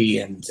Italy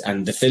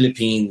and the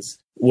Philippines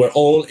were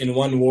all in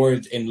one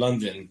ward in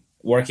London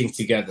working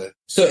together.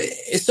 So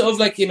it's sort of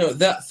like, you know,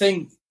 that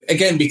thing,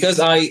 again, because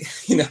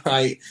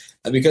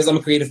because I'm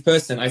a creative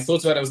person, I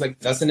thought about it. I was like,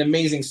 that's an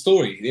amazing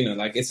story. You know,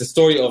 like it's a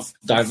story of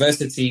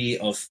diversity,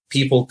 of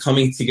people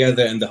coming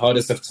together in the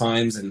hardest of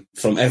times and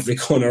from every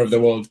corner of the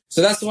world.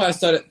 So that's why I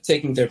started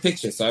taking their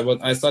pictures. So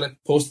I started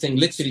posting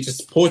literally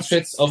just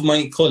portraits of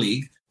my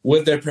colleague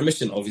with their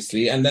permission,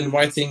 obviously, and then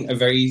writing a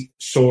very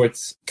short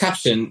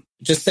caption,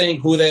 just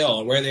saying who they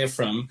are, where they're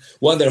from,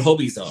 what their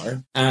hobbies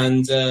are.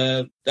 And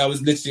that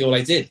was literally all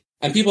I did.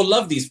 And people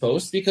love these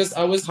posts because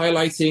I was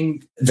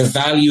highlighting the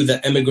value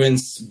that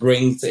immigrants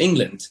bring to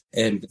England.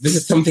 And this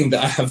is something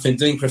that I have been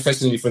doing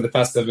professionally for the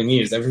past 7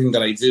 years. Everything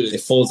that I do,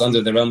 it falls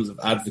under the realms of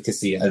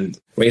advocacy and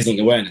raising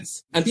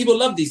awareness. And people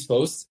love these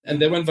posts,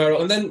 and they went viral.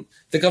 And then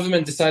the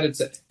government decided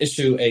to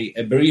issue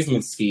a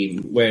bereavement scheme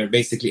where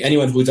basically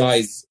anyone who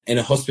dies in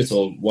a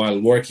hospital while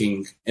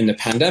working in the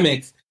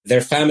pandemic,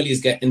 their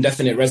families get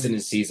indefinite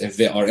residencies if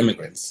they are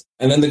immigrants.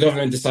 And then the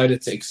government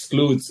decided to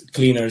exclude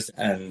cleaners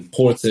and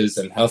porters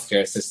and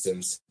healthcare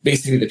assistants,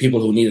 basically the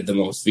people who need it the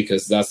most,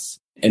 because that's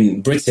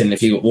in Britain.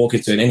 If you walk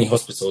into any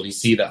hospital, you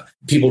see that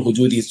people who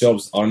do these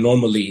jobs are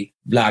normally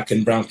Black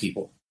and brown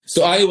people.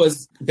 So I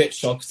was a bit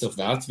shocked of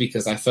that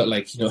because I felt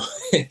like, you know,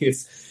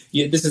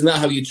 this is not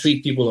how you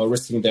treat people who are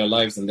risking their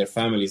lives and their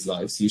families'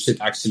 lives. You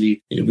should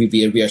actually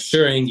be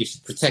reassuring. You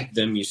should protect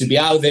them. You should be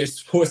out there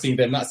supporting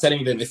them, not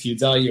telling them if you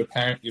die, your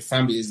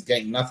family is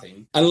getting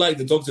nothing. Unlike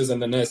the doctors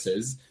and the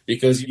nurses,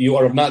 because you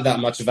are not that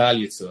much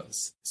value to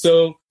us.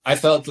 So I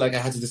felt like I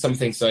had to do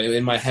something. So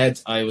in my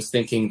head, I was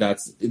thinking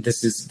that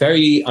this is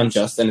very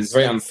unjust and it's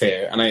very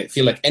unfair. And I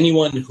feel like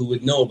anyone who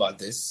would know about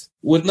this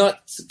would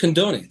not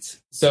condone it.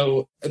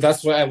 So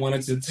that's why I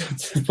wanted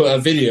to put a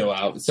video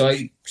out. So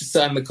I just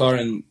sat in the car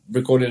and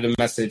recorded a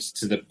message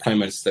to the Prime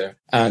Minister,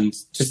 and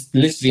just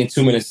literally in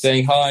 2 minutes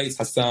saying, "Hi, it's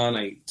Hassan.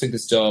 I took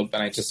this job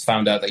and I just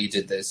found out that you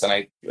did this." And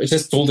I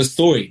just told the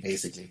story,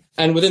 basically.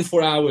 And within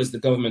 4 hours, the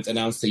government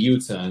announced a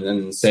U-turn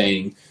and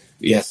saying,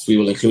 yes, we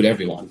will include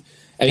everyone.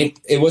 And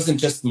it wasn't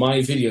just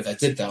my video that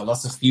did that.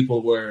 Lots of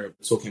people were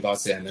talking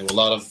about it, and there were a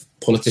lot of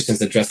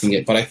politicians addressing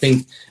it. But I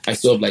think I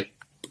sort of like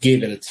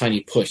gave it a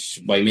tiny push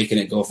by making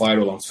it go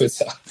viral on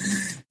Twitter.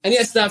 And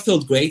yes, that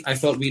felt great. I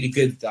felt really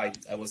good that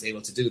I was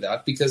able to do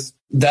that, because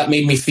that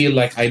made me feel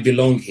like I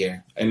belong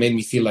here. It made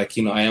me feel like,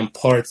 you know, I am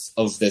part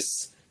of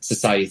this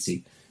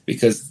society.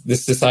 because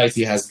this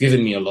society has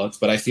given me a lot,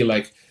 but I feel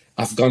like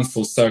I've gone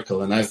full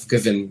circle and I've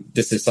given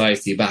the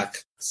society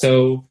back.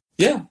 So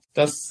yeah,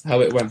 that's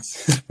how it went.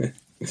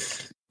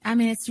 I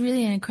mean, it's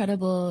really an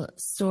incredible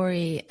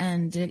story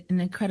and an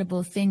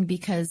incredible thing,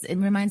 because it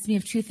reminds me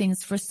of two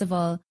things. First of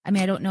all, I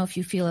mean, I don't know if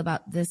you feel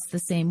about this the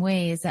same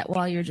way, is that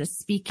while you're just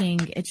speaking,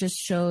 it just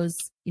shows,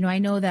 I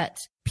know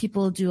that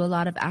people do a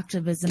lot of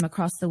activism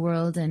across the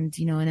world. And,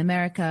 in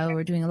America,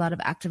 we're doing a lot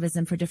of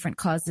activism for different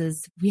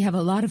causes. We have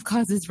a lot of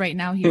causes right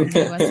now here in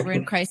the US. We're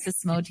in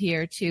crisis mode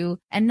here too.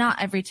 And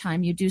not every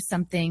time you do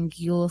something,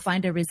 you'll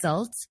find a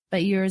result.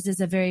 But yours is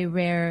a very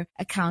rare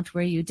account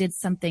where you did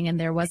something and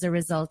there was a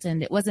result.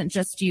 And it wasn't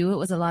just you, it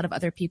was a lot of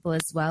other people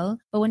as well.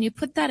 But when you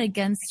put that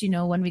against,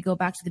 when we go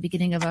back to the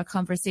beginning of our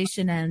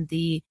conversation and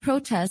the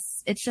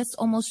protests, it just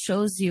almost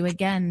shows you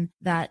again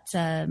that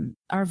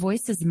our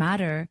voices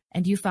matter.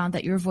 And you found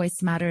that your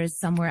voice matters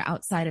somewhere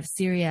outside of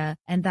Syria.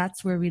 And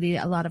that's where really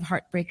a lot of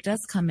heartbreak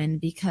does come in,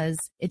 because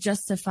it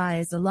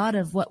justifies a lot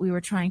of what we were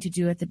trying to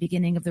do at the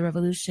beginning of the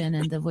revolution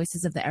and the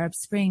voices of the Arab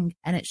Spring.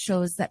 And it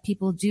shows that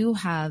people do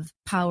have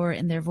power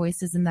in their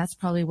voices. And that's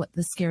probably what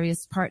the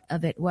scariest part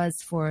of it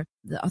was for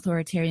the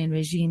authoritarian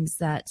regimes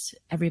that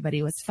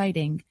everybody was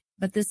fighting.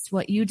 But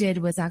what you did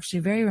was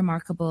actually very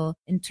remarkable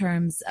in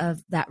terms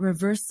of that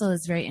reversal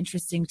is very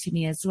interesting to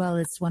me as well.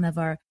 It's one of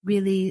our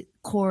really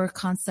core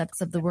concepts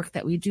of the work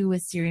that we do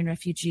with Syrian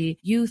refugee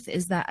youth,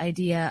 is that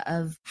idea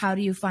of how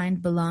do you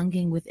find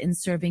belonging within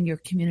serving your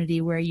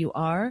community where you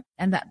are,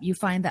 and that you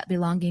find that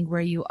belonging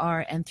where you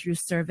are and through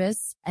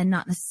service, and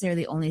not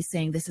necessarily only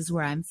saying this is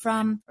where I'm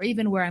from or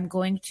even where I'm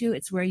going to.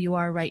 It's where you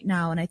are right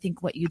now. And I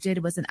think what you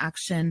did was an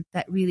action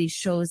that really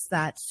shows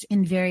that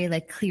in very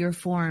clear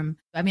form.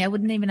 I mean, I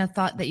wouldn't even have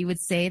thought that you would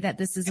say that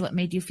this is what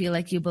made you feel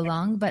like you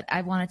belong, but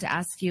I wanted to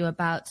ask you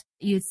about,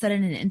 you had said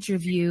in an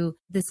interview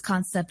this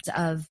concept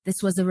of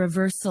this was a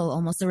reversal,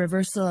 almost a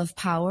reversal of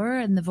power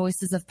and the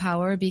voices of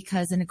power,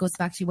 because, and it goes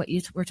back to what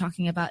you were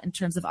talking about in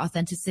terms of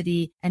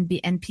authenticity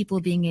and people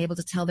being able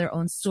to tell their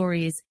own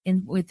stories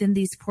within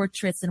these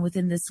portraits and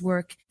within this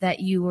work, that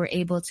you were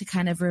able to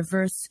kind of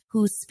reverse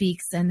who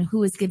speaks and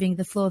who is giving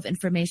the flow of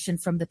information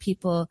from the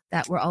people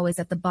that were always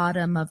at the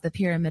bottom of the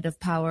pyramid of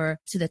power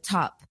to the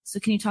top. So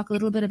can you talk a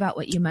little bit about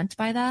what you meant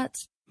by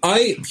that?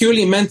 I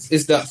purely meant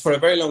is that for a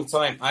very long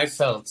time, I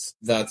felt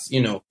that,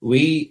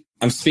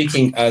 I'm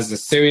speaking as a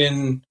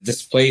Syrian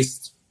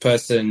displaced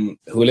person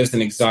who lives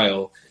in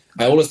exile.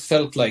 I always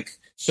felt like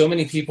so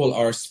many people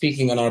are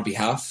speaking on our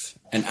behalf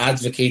and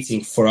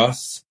advocating for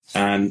us.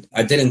 And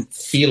I didn't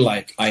feel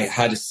like I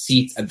had a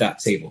seat at that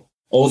table.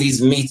 All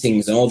these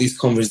meetings and all these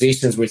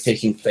conversations were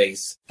taking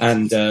place,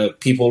 and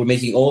people were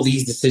making all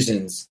these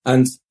decisions.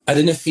 And I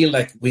didn't feel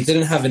like we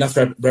didn't have enough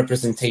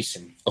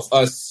representation of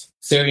us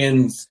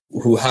Syrians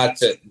who had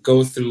to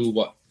go through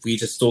what we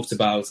just talked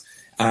about.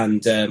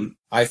 And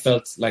I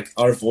felt like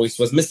our voice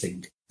was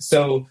missing.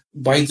 So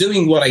by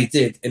doing what I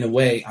did, in a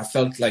way, I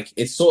felt like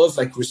it sort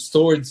of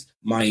restored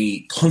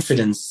my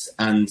confidence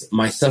and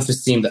my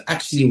self-esteem that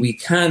actually we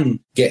can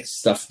get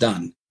stuff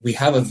done. We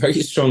have a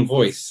very strong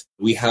voice.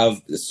 We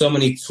have so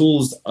many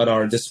tools at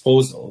our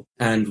disposal,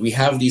 and we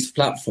have these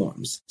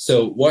platforms.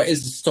 So what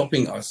is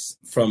stopping us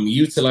from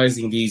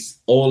utilizing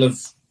all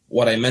of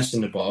what I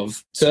mentioned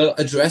above to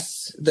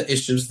address the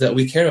issues that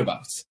we care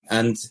about?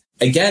 And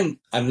again,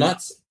 I'm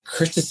not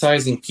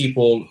criticizing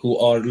people who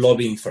are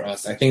lobbying for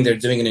us. I think they're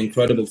doing an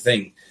incredible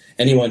thing.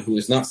 Anyone who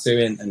is not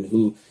Syrian and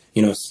who,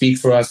 speak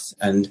for us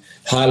and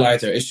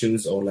highlight our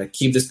issues or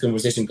keep this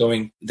conversation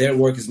going, their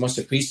work is much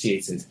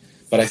appreciated.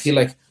 But I feel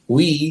like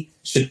we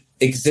should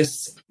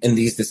exist in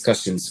these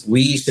discussions.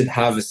 We should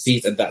have a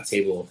seat at that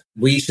table.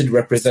 We should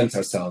represent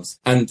ourselves.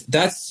 And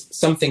that's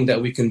something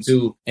that we can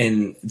do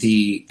in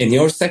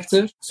your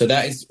sector. So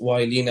that is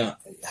why, Lina,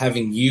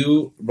 having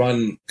you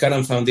run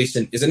Karam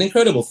Foundation is an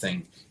incredible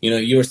thing.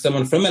 You're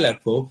someone from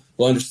Aleppo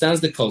who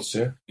understands the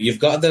culture. You've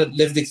got the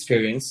lived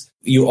experience.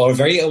 You are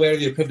very aware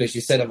of your privilege.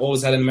 You said, I've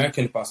always had an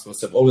American passport,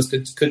 so I've always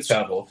could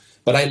travel.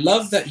 But I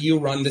love that you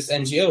run this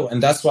NGO.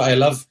 And that's why I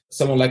love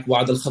someone like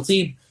Waad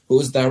al-Khatib, who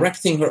is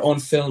directing her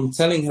own film,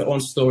 telling her own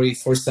story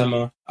for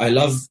Sama. I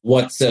love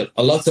what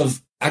a lot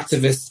of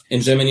activists in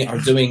Germany are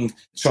doing,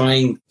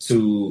 trying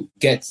to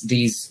get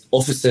these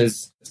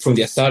officers from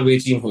the Assad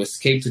regime who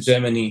escaped to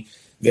Germany.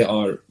 They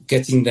are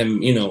getting them,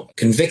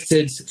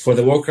 convicted for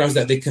the war crimes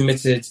that they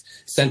committed,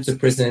 sent to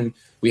prison.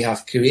 We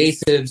have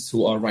creatives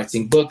who are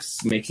writing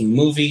books, making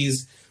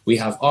movies. We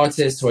have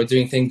artists who are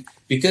doing things,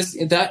 because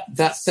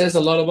that says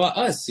a lot about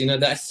us.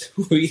 That's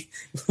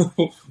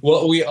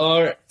what we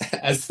are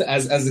as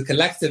a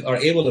collective are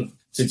able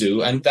to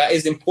do. And that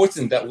is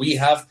important, that we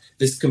have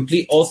this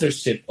complete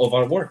authorship of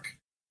our work.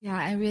 Yeah,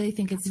 I really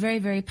think it's very,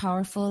 very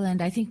powerful.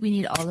 And I think we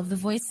need all of the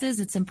voices.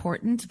 It's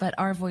important, but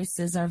our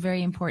voices are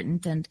very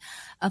important, and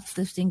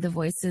uplifting the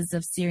voices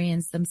of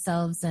Syrians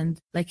themselves. And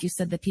like you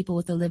said, the people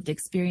with the lived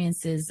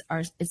experiences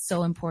is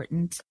so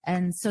important.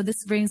 And so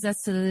this brings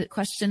us to the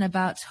question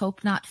about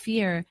hope, not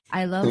fear.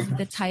 I love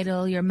the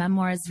title. Your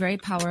memoir is very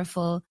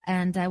powerful.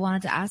 And I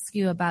wanted to ask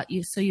you about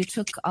you. So you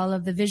took all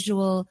of the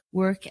visual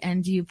work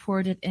and you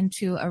poured it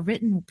into a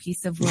written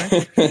piece of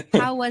work.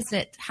 How was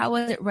it? How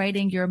was it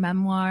writing your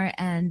memoir?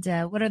 And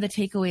what are the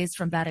takeaways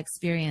from that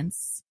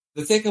experience?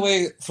 The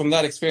takeaway from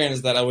that experience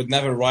is that I would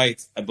never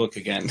write a book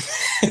again,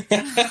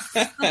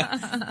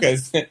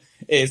 because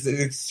it's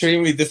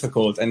extremely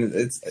difficult. And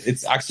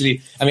it's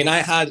actually, I mean, I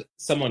had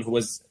someone who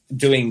was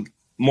doing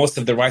most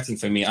of the writing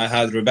for me. I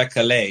had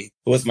Rebecca Lay,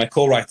 who was my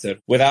co-writer.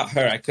 Without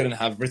her, I couldn't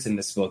have written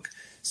this book.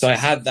 So I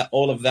had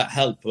all of that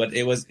help, but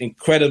it was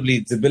incredibly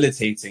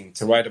debilitating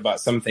to write about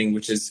something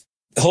which is,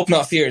 Hope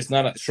Not Fear is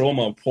not a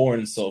trauma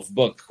porn sort of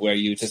book where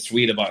you just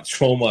read about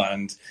trauma,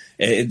 and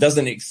it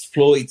doesn't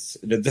exploit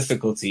the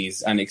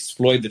difficulties and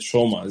exploit the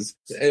traumas.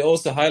 It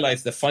also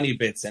highlights the funny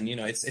bits, and,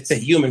 it's a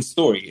human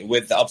story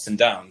with the ups and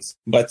downs.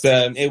 But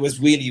it was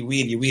really,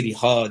 really, really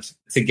hard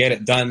to get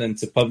it done and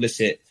to publish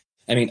it.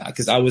 I mean,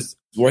 because I was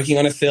working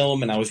on a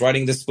film and I was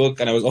writing this book,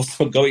 and I was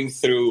also going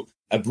through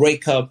a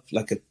breakup,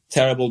 like a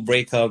terrible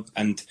breakup,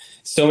 and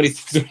so many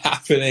things were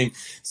happening.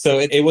 So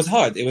it was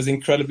hard. It was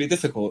incredibly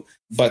difficult.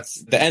 But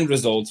the end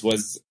result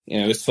was,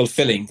 it was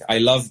fulfilling. I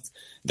loved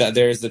that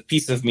there's a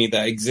piece of me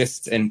that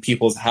exists in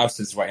people's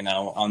houses right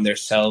now on their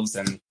shelves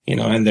and,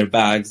 in their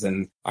bags.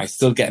 And I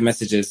still get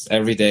messages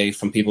every day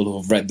from people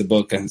who have read the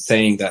book and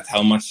saying that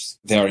how much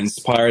they are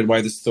inspired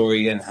by the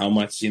story and how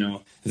much,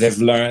 they've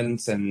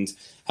learned and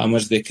how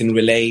much they can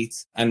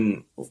relate.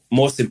 And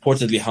most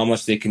importantly, how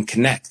much they can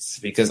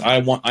connect, because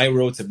I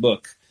wrote a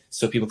book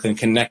so people can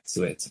connect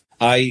to it.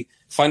 I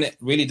find it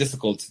really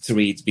difficult to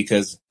read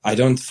because I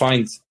don't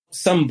find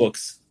some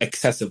books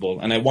accessible,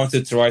 and I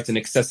wanted to write an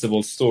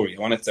accessible story.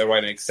 I wanted to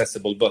write an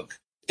accessible book.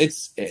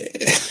 It's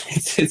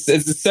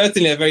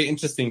certainly a very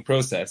interesting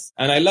process,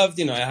 and I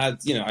loved, I had,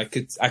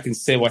 I can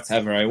say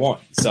whatever I want.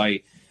 So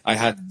I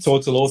had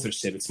total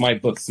authorship. It's my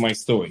book, it's my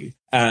story,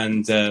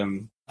 and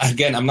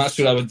again, I'm not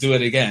sure I would do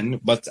it again,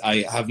 but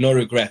I have no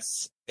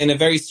regrets. In a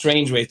very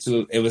strange way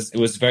too, it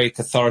was very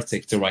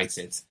cathartic to write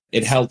it.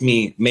 It helped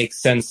me make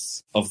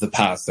sense of the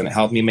past, and it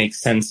helped me make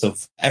sense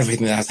of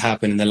everything that has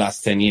happened in the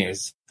last 10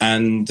 years.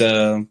 And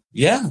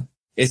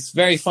it's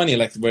very funny.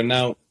 Like,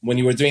 when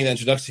you were doing the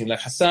introduction,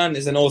 like, Hassan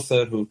is an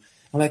author who,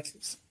 I'm like,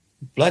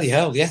 bloody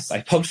hell, yes,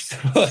 I published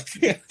a book.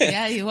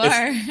 Yeah, you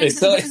are. It's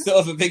sort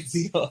of a big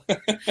deal.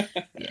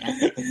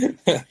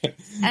 Yeah.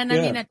 And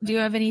I mean, do you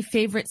have any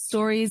favorite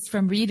stories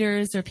from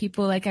readers or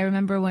people? Like, I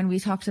remember when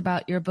we talked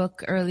about your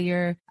book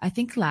earlier, I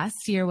think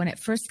last year when it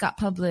first got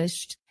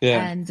published,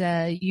 and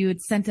you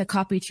had sent a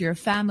copy to your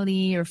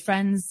family or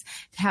friends.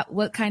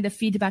 What kind of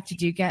feedback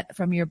did you get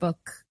from your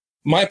book?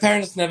 My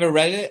parents never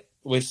read it,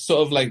 which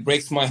sort of like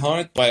breaks my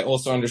heart, but I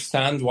also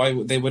understand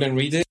why they wouldn't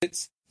read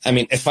it. I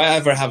mean, if I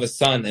ever have a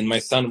son and my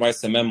son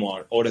writes a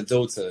memoir, or a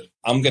daughter,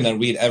 I'm going to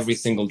read every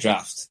single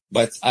draft.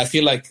 But I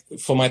feel like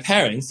for my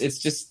parents,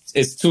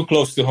 it's too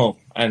close to home.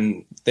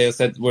 And they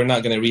said, we're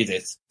not going to read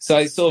it. So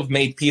I sort of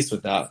made peace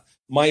with that.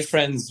 My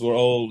friends were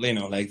all,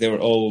 they were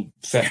all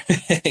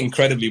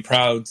incredibly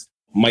proud.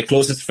 My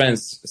closest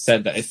friends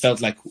said that it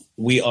felt like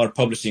we are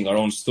publishing our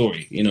own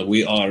story.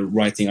 We are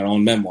writing our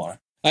own memoir.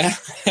 I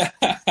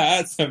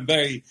had some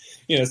very,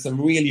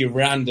 some really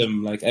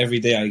random, like every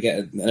day I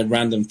get a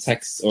random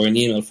text or an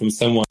email from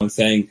someone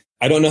saying,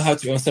 I don't know how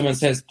to, when someone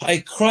says, I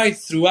cried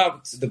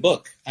throughout the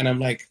book. And I'm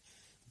like,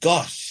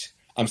 gosh,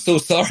 I'm so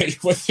sorry.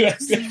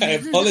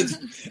 I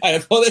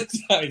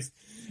apologize.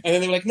 And then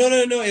they're like, no,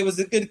 it was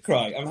a good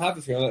cry. I'm happy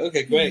for you. I'm like,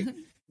 okay, great.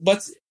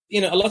 But,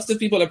 a lot of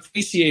people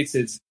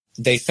appreciated.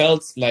 They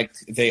felt like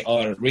they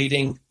are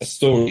reading a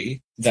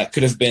story that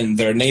could have been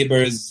their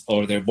neighbor's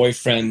or their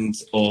boyfriend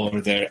or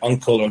their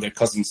uncle or their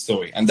cousin's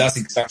story. And that's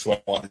exactly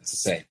what I wanted to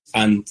say.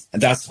 And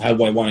that's how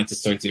I wanted the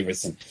story to be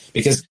written.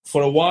 Because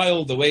for a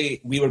while, the way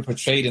we were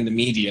portrayed in the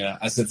media,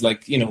 as if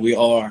like, we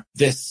are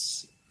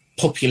this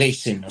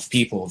population of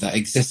people that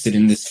existed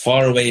in this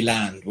faraway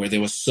land where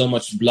there was so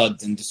much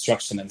blood and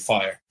destruction and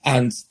fire.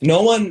 And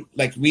no one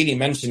like really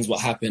mentions what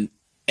happened,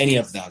 any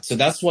of that. So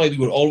that's why we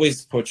were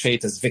always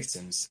portrayed as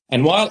victims.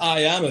 And while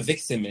I am a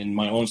victim in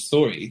my own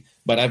story,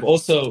 but I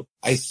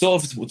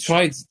sort of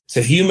tried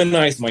to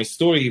humanize my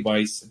story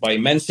by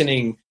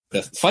mentioning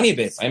the funny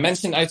bits.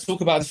 I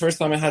talk about the first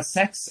time I had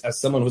sex as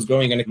someone who's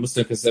growing in a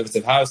Muslim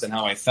conservative house and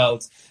how I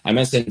felt. I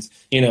mentioned,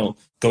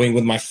 going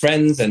with my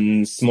friends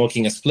and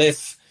smoking a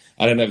spliff.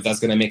 I don't know if that's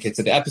going to make it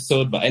to the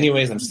episode, but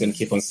anyways, I'm just going to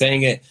keep on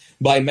saying it.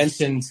 But I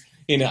mentioned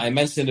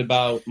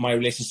about my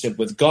relationship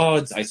with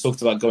God. I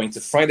talked about going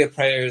to Friday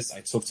prayers.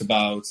 I talked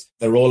about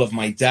the role of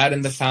my dad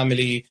in the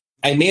family.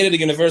 I made it a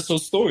universal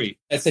story.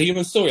 It's a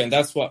human story, and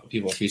that's what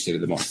people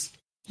appreciated the most.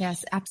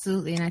 Yes,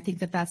 absolutely. And I think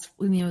that's,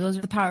 those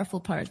are the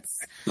powerful parts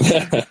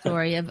of the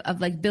story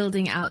of like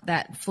building out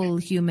that full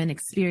human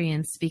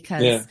experience,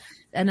 because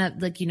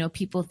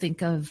people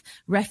think of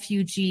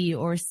refugee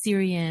or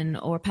Syrian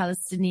or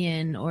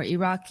Palestinian or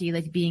Iraqi,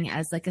 like being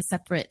as like a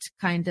separate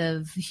kind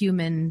of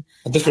human,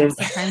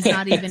 sometimes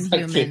not even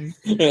human.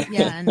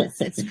 Yeah. And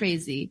it's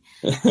crazy.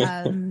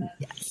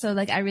 So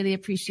like, I really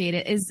appreciate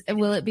it.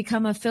 Will it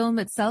become a film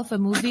itself, a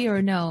movie,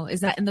 or no?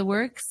 Is that in the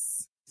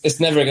works? It's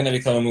never going to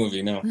become a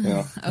movie, no.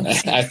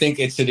 Okay. I think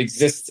it should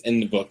exist in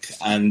the book.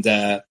 And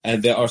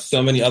there are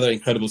so many other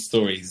incredible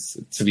stories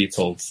to be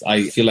told.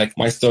 I feel like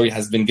my story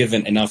has been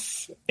given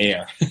enough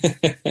air.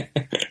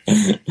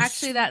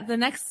 Actually,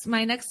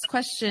 my next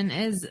question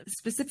is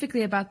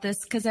specifically about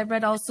this, because I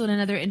read also in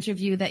another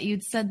interview that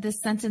you'd said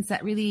this sentence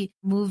that really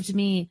moved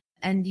me.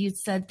 And you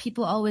said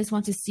people always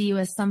want to see you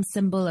as some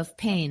symbol of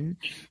pain.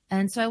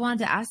 And so I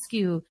wanted to ask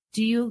you,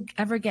 do you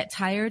ever get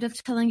tired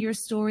of telling your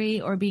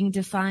story or being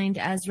defined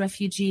as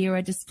refugee or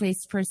a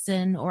displaced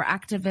person or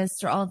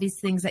activist or all of these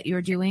things that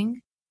you're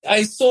doing?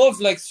 I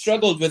sort of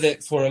struggled with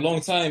it for a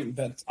long time,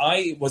 but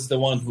I was the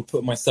one who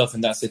put myself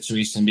in that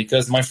situation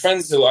because my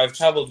friends who I've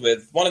traveled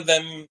with, one of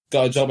them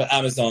got a job at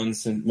Amazon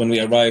when we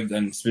arrived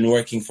and has been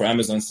working for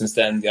Amazon since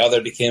then. The other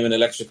became an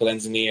electrical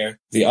engineer.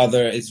 The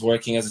other is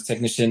working as a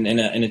technician in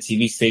a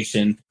TV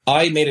station.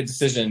 I made a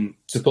decision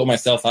to put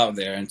myself out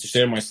there and to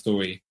share my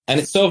story.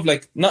 And it's sort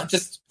of not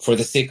just for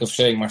the sake of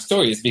sharing my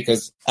story, it's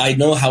because I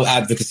know how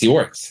advocacy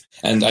works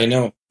and I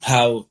know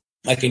how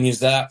I can use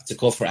that to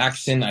call for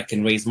action. I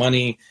can raise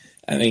money.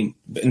 I mean,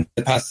 in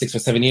the past 6 or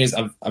 7 years,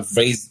 I've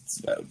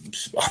raised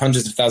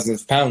hundreds of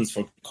thousands of pounds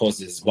for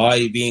causes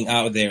by being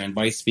out there and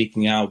by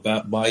speaking out,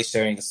 by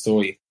sharing a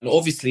story. And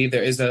obviously,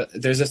 there's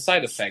a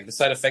side effect. The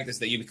side effect is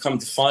that you become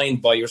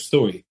defined by your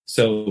story.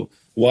 So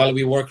while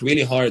we work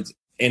really hard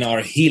in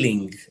our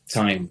healing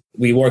time,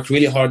 we work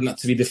really hard not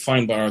to be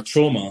defined by our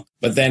trauma,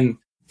 but then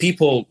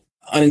people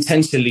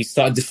unintentionally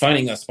start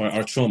defining us by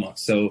our trauma.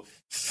 So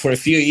for a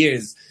few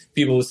years,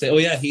 people will say, oh,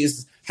 yeah,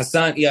 he's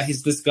Hassan. Yeah,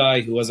 he's this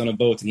guy who was on a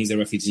boat and he's a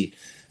refugee.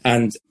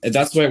 And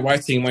that's why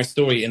writing my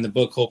story in the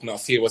book, Hope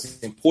Not Fear,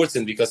 was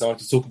important because I want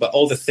to talk about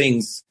all the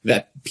things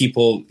that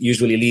people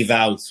usually leave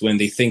out when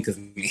they think of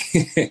me.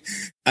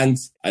 And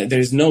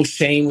there's no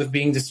shame with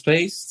being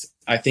displaced.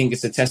 I think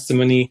it's a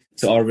testimony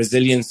to our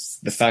resilience,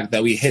 the fact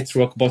that we hit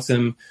rock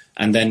bottom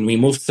and then we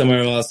moved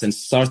somewhere else and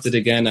started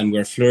again and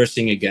we're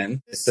flourishing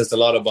again. It says a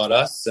lot about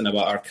us and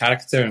about our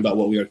character and about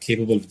what we are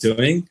capable of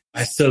doing.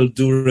 I still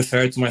do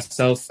refer to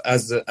myself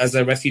as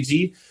a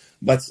refugee,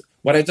 but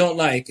what I don't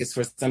like is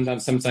for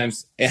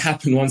sometimes it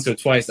happened once or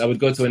twice. I would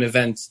go to an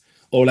event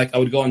or I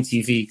would go on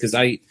TV because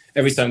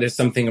every time there's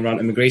something around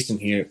immigration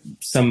here,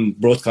 some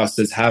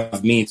broadcasters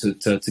have me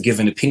to give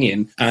an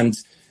opinion. And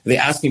they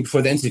ask me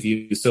before the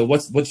interview, so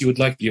what you would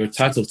like your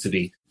title to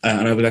be?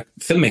 And I would like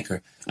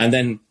filmmaker. And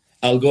then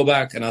I'll go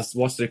back and I'll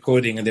watch the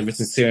recording and they've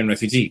written Syrian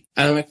refugee.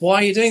 And I'm like, why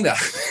are you doing that?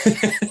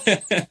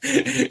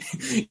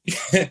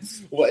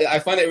 Well, I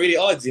find it really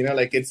odd,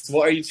 it's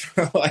what are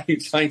you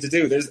trying to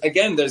do?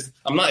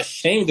 I'm not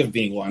ashamed of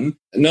being one.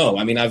 No,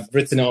 I mean, I've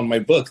written on my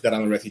book that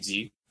I'm a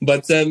refugee,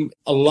 but a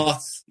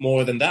lot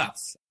more than that.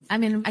 I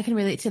mean, I can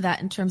relate to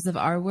that in terms of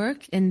our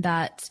work in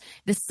that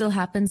this still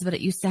happens, but it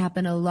used to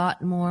happen a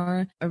lot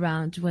more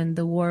around when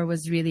the war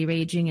was really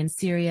raging in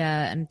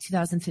Syria in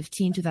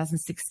 2015,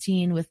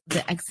 2016 with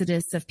the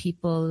exodus of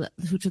people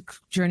who took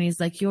journeys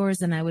like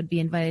yours. And I would be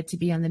invited to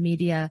be on the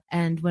media.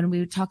 And when we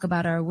would talk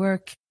about our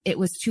work, it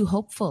was too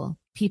hopeful.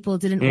 People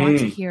didn't want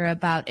to hear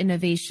about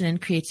innovation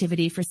and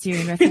creativity for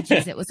Syrian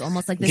refugees. It was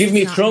almost like, this give is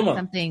me not trauma.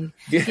 Something.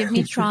 Give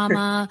me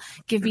trauma.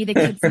 Give me the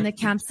kids in the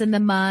camps in the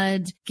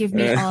mud. Give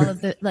me all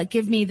of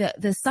give me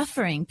the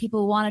suffering.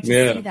 People wanted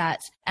to see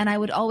that. And I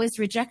would always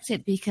reject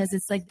it because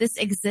it's this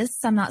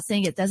exists. I'm not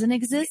saying it doesn't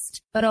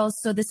exist, but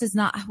also this is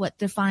not what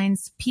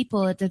defines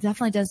people. It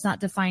definitely does not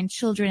define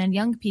children and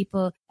young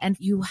people. And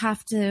you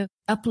have to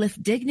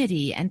uplift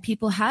dignity, and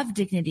people have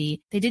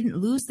dignity. They didn't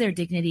lose their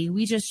dignity.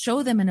 We just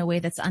show them in a way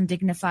that's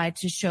undignified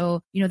to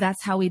show,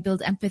 that's how we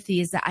build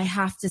empathy, is that I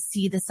have to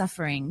see the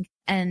suffering.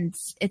 And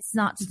it's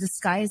not to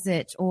disguise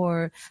it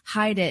or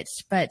hide it,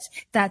 but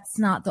that's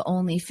not the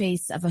only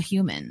face of a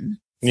human.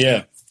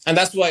 Yeah. And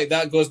that's why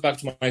that goes back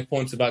to my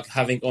point about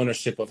having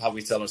ownership of how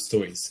we tell our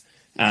stories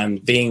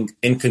and being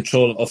in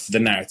control of the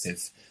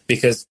narrative.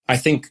 Because I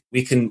think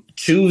we can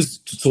choose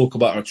to talk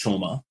about our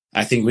trauma.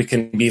 I think we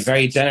can be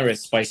very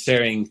generous by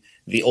sharing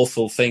the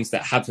awful things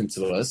that happened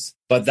to us,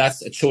 but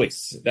that's a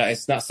choice. That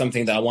is not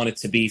something that I wanted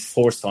to be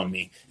forced on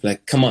me.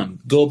 Come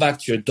on, go back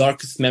to your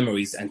darkest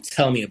memories and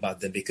tell me about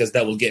them because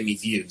that will get me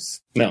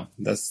views. No,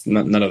 that's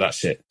none of that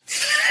shit.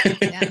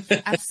 Yeah,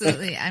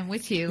 absolutely. I'm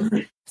with you.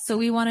 So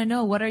we want to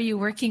know, what are you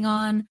working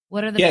on?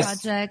 What are the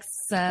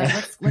projects?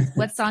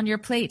 What's on your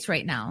plate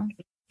right now?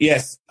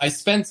 Yes, I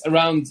spent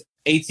around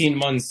 18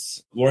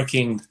 months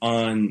working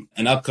on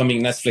an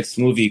upcoming Netflix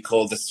movie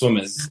called The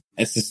Swimmers.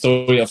 It's the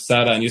story of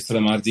Sara and Yusra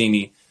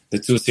Mardini, the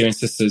two Syrian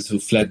sisters who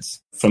fled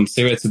from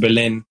Syria to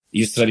Berlin.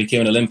 Yusra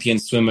became an Olympian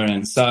swimmer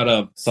and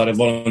Sara started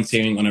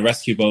volunteering on a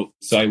rescue boat.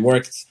 So I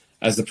worked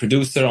as the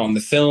producer on the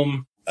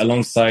film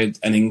alongside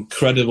an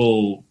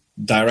incredible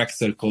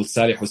director called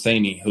Salih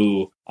Husseini,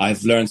 who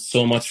I've learned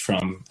so much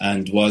from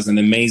and was an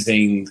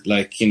amazing,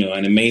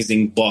 an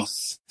amazing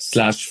boss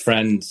 /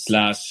 friend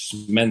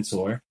 /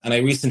 mentor. And I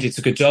recently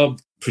took a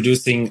job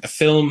producing a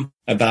film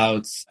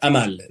about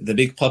Amal, the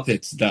big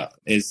puppet that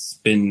has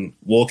been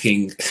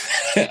walking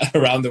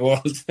around the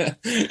world.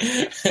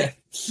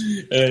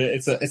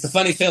 It's a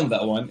funny film,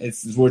 that one.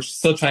 We're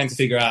still trying to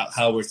figure out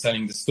how we're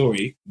telling the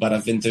story, but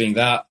I've been doing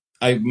that.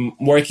 I'm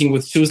working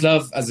with Choose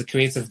Love as a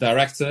creative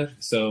director,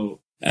 so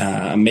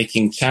I'm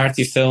making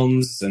charity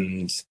films,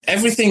 and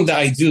everything that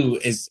I do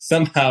is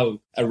somehow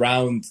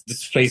around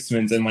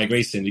displacement and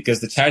migration, because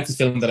the charity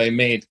film that I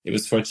made, it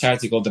was for a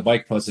charity called The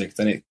Bike Project,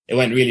 and it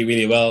went really,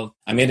 really well.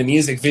 I made a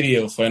music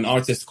video for an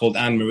artist called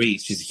Anne-Marie.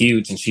 She's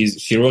huge, and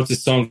she wrote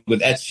this song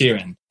with Ed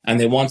Sheeran, and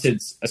they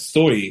wanted a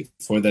story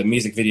for the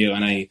music video,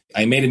 and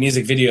I made a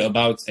music video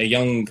about a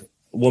young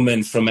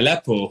woman from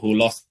Aleppo who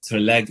lost her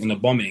leg in a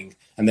bombing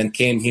and then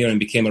came here and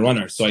became a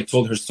runner. So I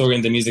told her story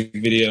in the music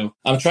video.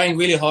 I'm trying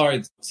really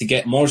hard to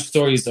get more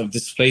stories of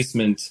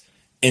displacement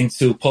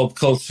into pop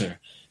culture,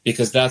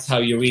 because that's how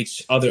you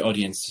reach other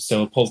audiences.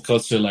 So pop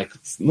culture, like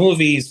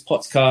movies,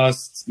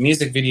 podcasts,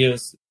 music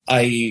videos.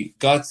 I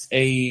got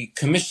a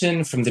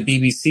commission from the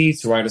BBC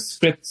to write a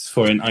script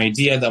for an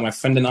idea that my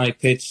friend and I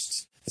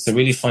pitched. It's a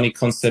really funny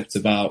concept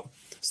about,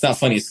 it's not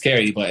funny, it's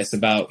scary, but it's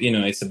about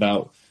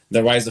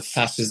the rise of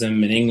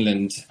fascism in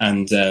England,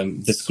 and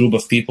this group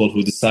of people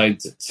who decide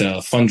to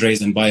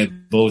fundraise and buy a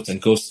boat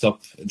and go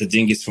stop the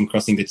dinghies from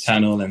crossing the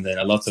channel, and then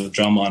a lot of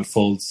drama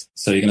unfolds.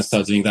 So you're going to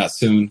start doing that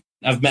soon.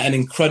 I've met an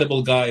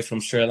incredible guy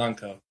from Sri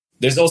Lanka.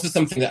 There's also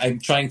something that I'm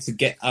trying to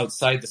get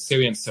outside the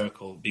Syrian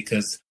circle,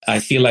 because I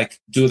feel like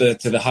due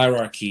to the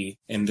hierarchy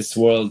in this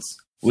world,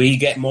 we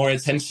get more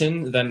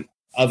attention than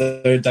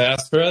other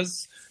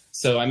diasporas.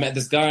 So I met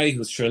this guy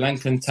who's Sri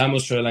Lankan, Tamil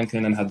Sri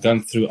Lankan, and had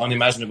gone through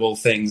unimaginable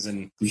things.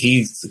 And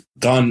he's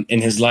gone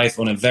in his life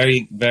on a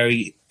very,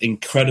 very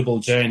incredible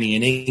journey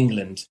in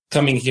England,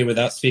 coming here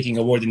without speaking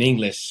a word in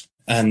English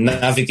and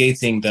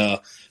navigating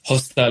the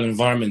hostile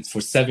environment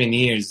for 7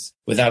 years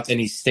without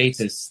any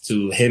status,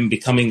 to him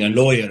becoming a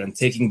lawyer and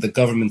taking the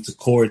government to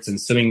court and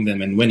suing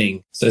them and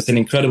winning. So it's an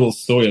incredible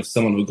story of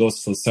someone who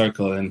goes full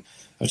circle. And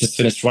I've just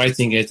finished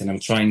writing it, and I'm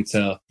trying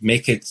to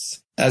make it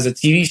as a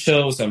TV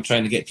show, so I'm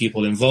trying to get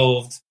people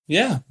involved.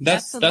 Yeah,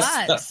 that's what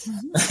I've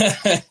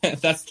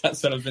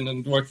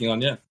been working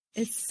on. Yeah,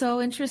 it's so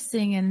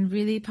interesting and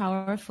really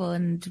powerful,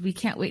 and we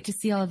can't wait to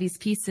see all of these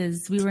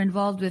pieces. We were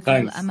involved with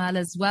Amal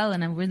as well,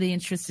 and I'm really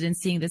interested in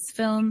seeing this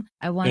film.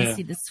 I want to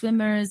see the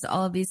swimmers,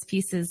 all of these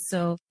pieces.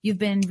 So you've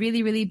been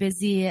really, really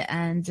busy,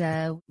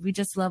 and we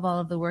just love all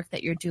of the work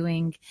that you're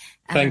doing.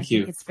 And Thank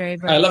you. It's very,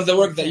 very I love the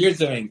work that you're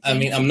doing. I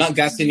mean, I'm not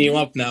gassing you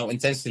up now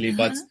intentionally,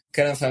 but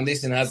Karam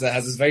Foundation has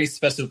this very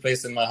special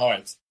place in my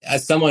heart.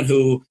 As someone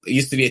who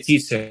used to be a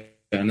teacher,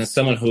 and as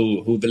someone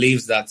who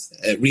believes that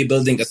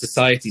rebuilding a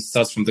society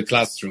starts from the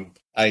classroom,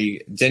 I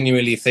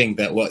genuinely think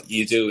that what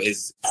you do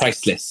is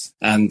priceless,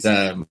 and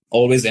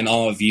always in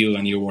awe of you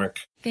and your work.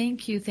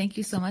 Thank you. Thank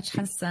you so much,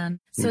 Hassan.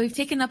 So we've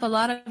taken up a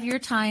lot of your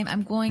time.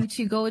 I'm going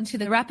to go into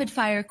the rapid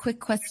fire quick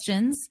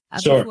questions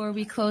before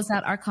we close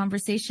out our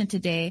conversation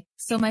today.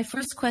 So my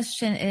first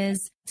question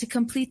is, to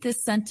complete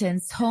this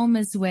sentence, home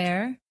is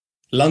where?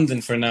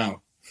 London for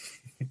now.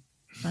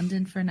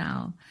 London for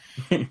now.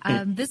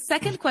 This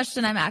second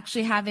question I'm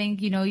actually having,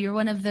 you're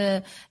one of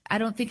the, I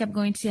don't think I'm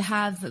going to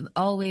have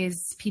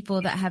always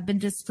people that have been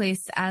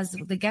displaced as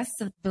the guests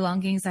of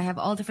Belongings. I have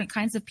all different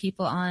kinds of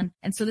people on.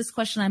 And so this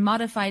question I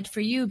modified for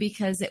you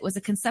because it was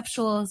a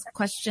conceptual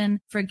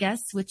question for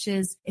guests, which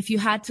is, if you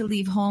had to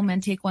leave home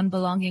and take one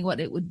belonging, what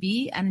it would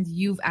be. And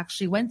you've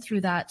actually went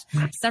through that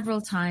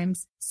several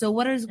times. So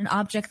what is an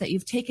object that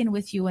you've taken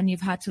with you when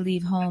you've had to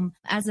leave home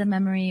as a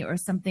memory, or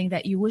something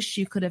that you wish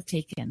you could have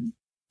taken?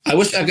 I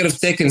wish I could have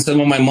taken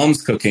some of my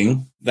mom's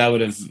cooking. That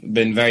would have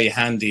been very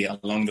handy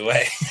along the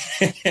way.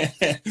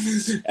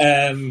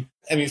 I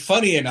mean,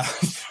 funny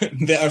enough,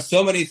 there are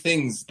so many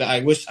things that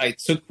I wish I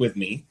took with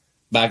me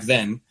back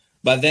then.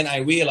 But then I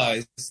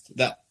realized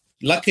that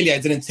luckily I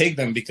didn't take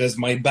them, because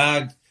my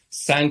bag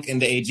sank in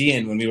the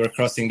Aegean when we were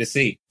crossing the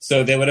sea.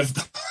 So they would have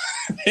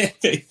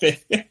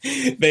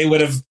they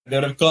would have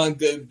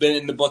been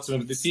in the bottom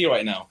of the sea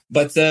right now.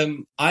 But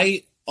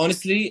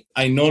honestly,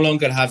 I no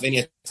longer have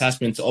any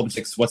attachment to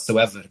objects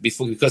whatsoever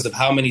because of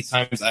how many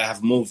times I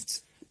have moved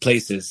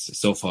places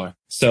so far.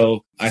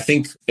 So I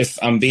think if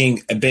I'm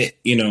being a bit,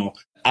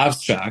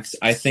 abstract,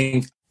 I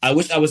think I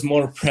wish I was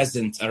more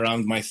present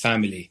around my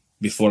family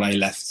before I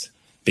left,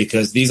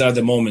 because these are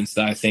the moments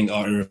that I think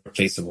are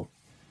irreplaceable.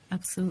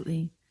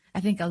 Absolutely. I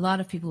think a lot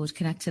of people would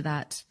connect to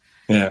that.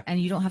 Yeah.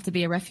 And you don't have to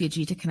be a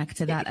refugee to connect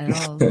to that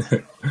at all.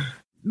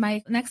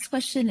 My next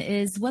question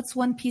is, what's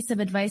one piece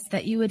of advice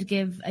that you would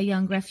give a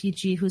young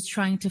refugee who's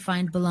trying to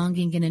find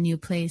belonging in a new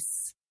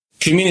place?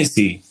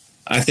 Community.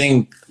 I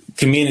think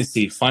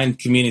community,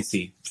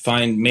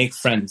 make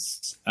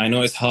friends. I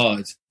know it's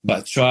hard,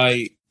 but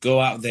go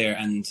out there,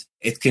 and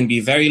it can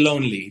be very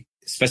lonely,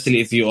 especially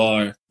if you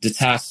are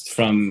detached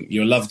from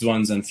your loved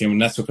ones and from your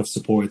network of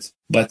support.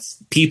 But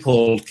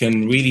people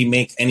can really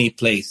make any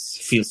place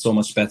feel so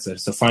much better.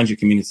 So find your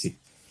community.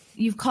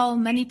 You've called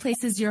many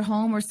places your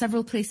home, or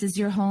several places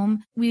your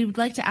home. We would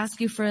like to ask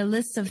you for a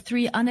list of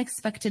 3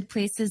 unexpected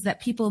places that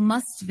people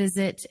must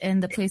visit in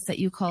the place that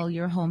you call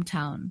your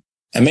hometown.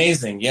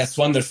 Amazing. Yes,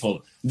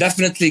 wonderful.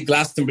 Definitely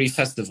Glastonbury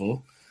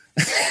Festival.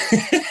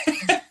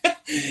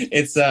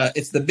 It's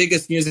the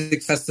biggest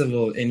music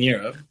festival in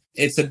Europe.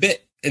 It's a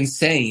bit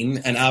insane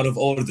and out of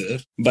order,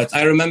 but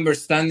I remember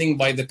standing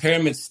by the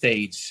pyramid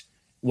stage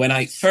when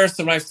I first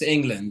arrived to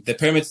England. The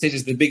pyramid stage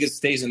is the biggest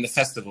stage in the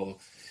festival,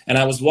 and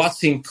I was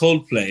watching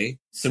Coldplay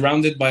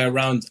surrounded by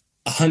around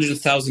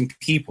 100,000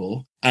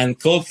 people, and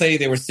Coldplay,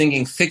 they were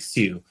singing Fix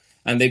You,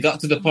 and they got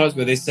to the part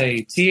where they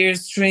say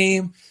tears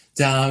stream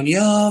down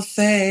your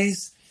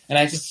face, and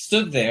I just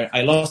stood there.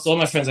 I lost all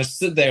my friends. I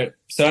stood there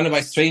surrounded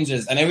by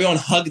strangers, and everyone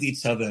hugged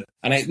each other.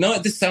 And I know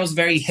this sounds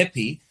very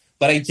hippie,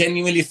 but I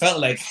genuinely felt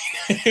like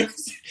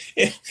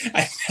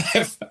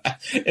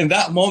in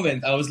that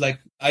moment, I was like,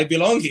 I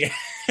belong here.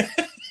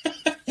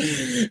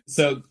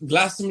 So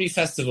Glastonbury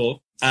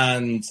Festival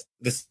and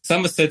the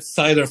Somerset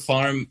Cider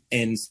Farm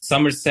in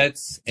Somerset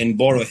in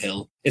Borough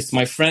Hill. It's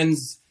my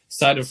friend's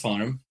cider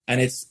farm,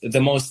 and it's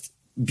the most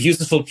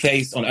beautiful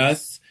place on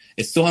earth.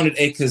 It's 200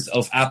 acres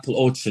of apple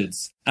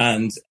orchards,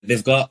 and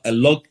they've got a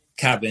log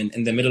cabin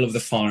in the middle of the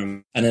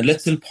farm and a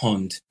little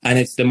pond. And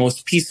it's the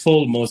most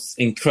peaceful, most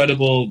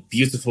incredible,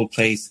 beautiful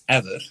place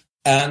ever.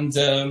 And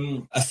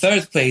a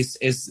third place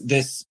is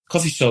this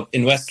coffee shop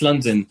in West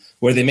London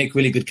where they make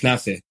really good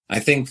knafe. I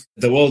think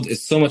the world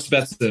is so much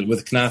better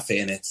with knafe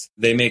in it.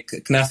 They make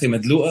knafe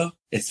madloua.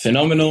 It's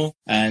phenomenal,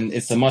 and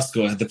it's a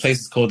must-go. The place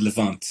is called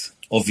Levant,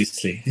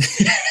 obviously.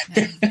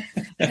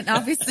 And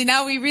obviously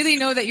now we really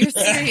know that you're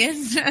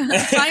Syrian.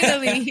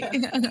 Finally.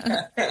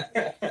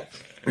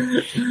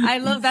 I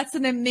love, that's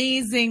an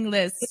amazing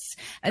list.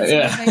 It's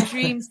one of my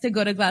dreams to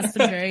go to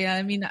Glastonbury.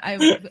 I mean,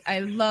 I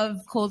love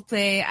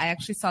Coldplay. I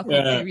actually saw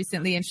Coldplay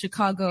recently in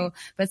Chicago,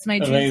 but it's my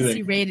dream to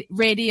see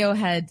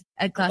Radiohead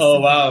at Glastonbury.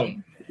 Oh, wow.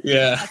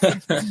 Yeah.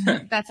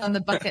 That's on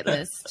the bucket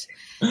list.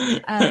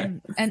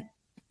 And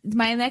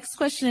my next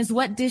question is,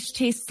 what dish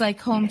tastes like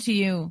home to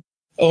you?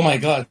 Oh my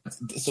God.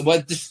 So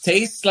what dish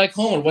tastes like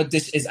home, or what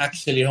dish is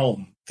actually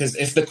home? Because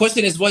if the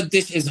question is what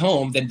dish is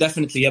home, then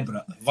definitely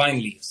yabra, vine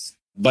leaves.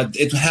 But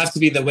it will have to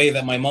be the way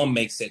that my mom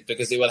makes it,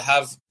 because it will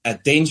have a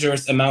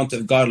dangerous amount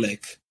of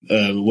garlic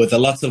with a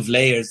lot of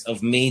layers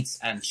of meat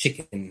and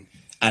chicken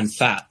and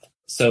fat.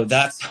 So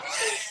that's,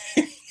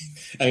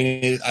 I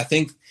mean, I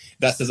think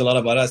that says a lot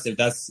about us. If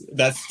that's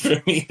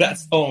for me,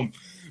 that's home.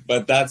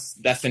 But that's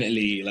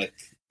definitely like,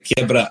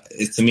 kebra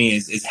to me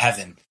is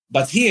heaven.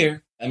 But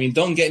here, I mean,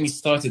 don't get me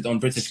started on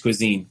British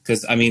cuisine,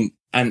 because I mean,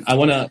 and I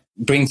want to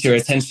bring to your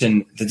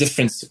attention the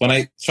difference. When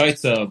I try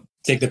to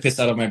take the piss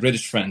out of my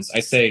British friends,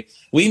 I say,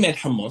 we made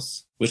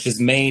hummus, which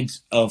is made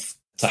of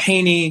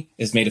tahini,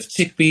 is made of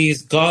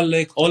chickpeas,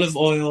 garlic, olive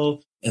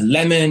oil,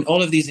 lemon,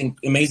 all of these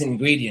amazing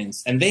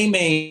ingredients. And they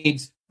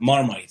made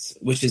Marmite,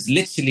 which is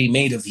literally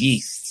made of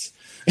yeast.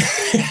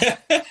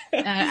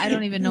 I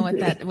don't even know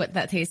what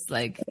that tastes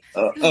like.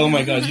 Oh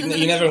my God,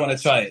 you never want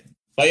to try it.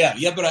 But yeah,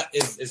 yabra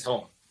is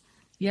home.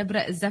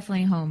 Yabra is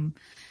definitely home.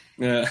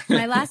 Yeah.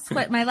 My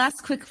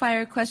last quick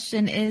fire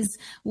question is,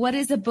 what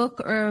is a book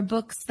or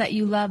books that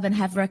you love and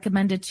have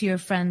recommended to your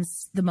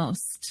friends the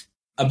most?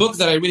 A book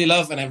that I really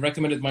love and I've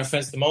recommended my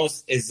friends the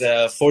most is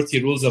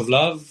 40 Rules of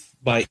Love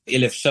by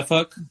Elif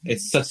Shafak.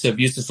 It's such a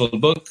beautiful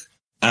book.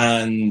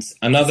 And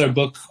another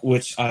book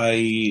which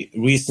I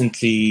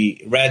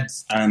recently read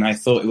and I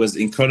thought it was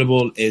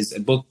incredible is a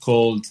book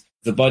called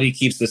The Body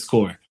Keeps the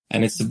Score.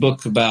 And it's a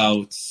book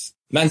about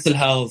mental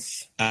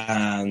health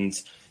and,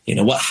 you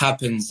know, what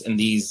happens in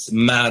these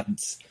mad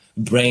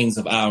brains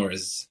of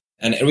ours.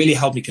 And it really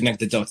helped me connect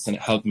the dots, and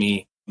it helped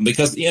me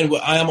because, you know,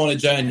 I am on a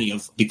journey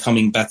of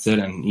becoming better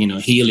and, you know,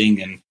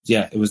 healing. And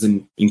yeah, it was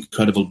an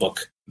incredible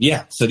book.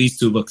 Yeah. So these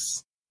two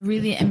books.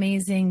 Really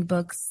amazing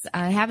books.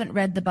 I haven't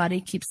read The Body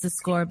Keeps the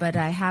Score, but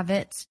I have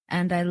it.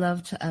 And I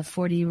loved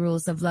 40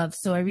 Rules of Love.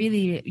 So I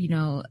really, you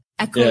know,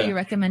 echo your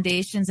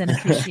recommendations and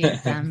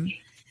appreciate them.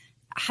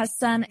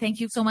 Hassan, thank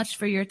you so much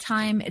for your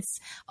time. It's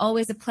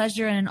always a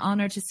pleasure and an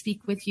honor to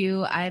speak with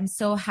you. I'm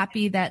so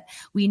happy that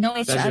we know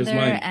each other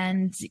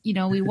and, you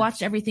know, we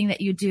watch everything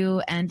that you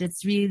do, and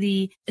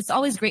it's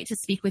always great to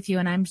speak with you.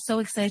 And I'm so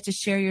excited to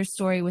share your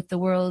story with the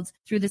world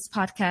through this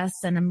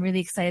podcast. And I'm really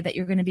excited that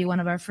you're going to be one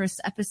of our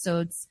first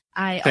episodes.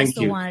 I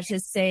also wanted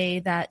to say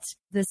that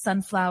the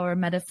sunflower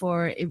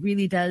metaphor, it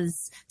really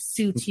does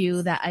suit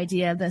you, that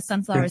idea. The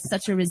sunflower is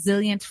such a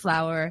resilient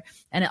flower,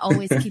 and it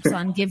always keeps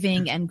on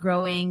giving and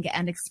growing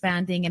and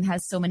expanding and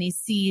has so many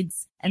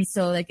seeds. And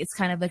so like, it's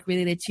kind of like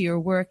related to your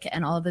work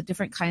and all the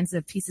different kinds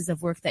of pieces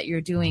of work that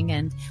you're doing.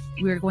 And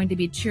we're going to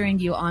be cheering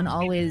you on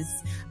always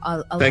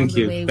along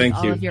the way with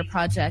all of your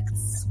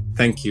projects.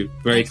 Thank you.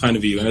 Very kind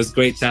of you. And it was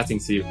great chatting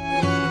to you.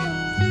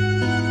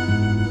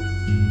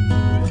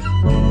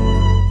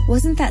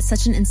 Wasn't that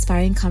such an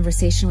inspiring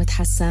conversation with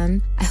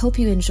Hassan? I hope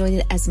you enjoyed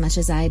it as much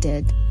as I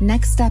did.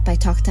 Next up, I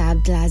talked to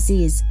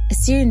Abdulaziz, a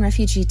Syrian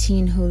refugee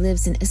teen who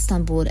lives in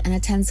Istanbul and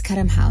attends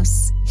Karam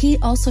House. He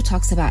also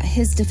talks about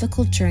his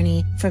difficult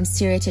journey from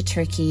Syria to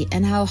Turkey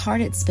and how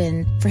hard it's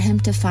been for him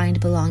to find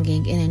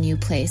belonging in a new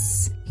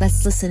place.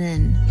 Let's listen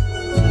in.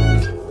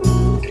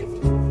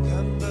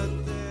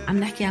 I'm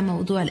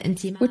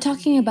We're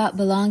talking about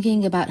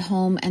belonging, about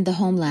home and the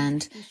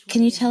homeland.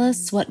 Can you tell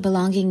us what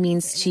belonging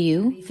means to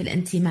you?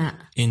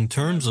 In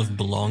terms of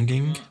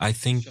belonging, I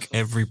think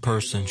every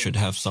person should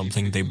have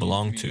something they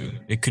belong to.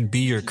 It could be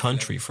your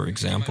country, for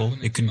example.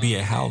 It could be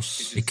a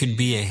house. It could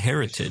be a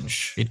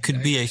heritage. It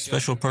could be a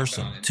special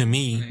person. To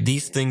me,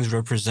 these things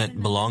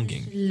represent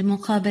belonging.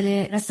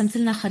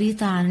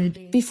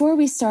 Before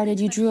we started,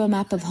 you drew a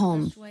map of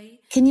home.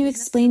 Can you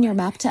explain your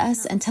map to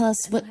us and tell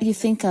us what you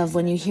think of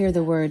when you hear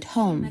the word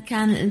home?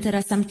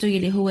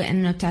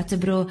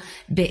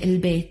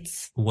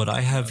 What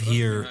I have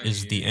here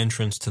is the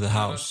entrance to the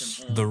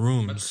house, the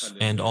rooms,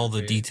 and all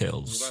the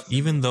details.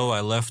 Even though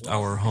I left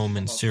our home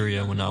in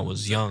Syria when I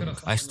was young,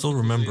 I still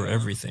remember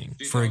everything.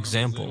 For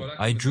example,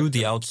 I drew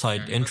the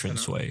outside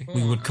entranceway.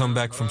 We would come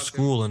back from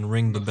school and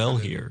ring the bell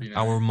here.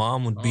 Our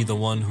mom would be the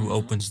one who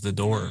opens the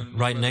door.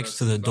 Right next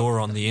to the door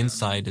on the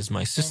inside is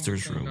my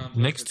sister's room.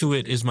 Next to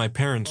it is my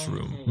parents'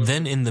 room.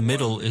 Then in the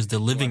middle is the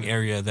living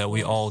area that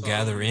we all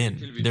gather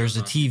in. There's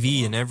a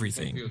TV and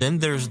everything. Then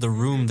there's the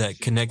room that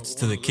connects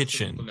to the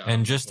kitchen,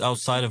 and just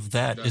outside of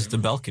that is the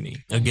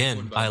balcony.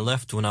 Again, I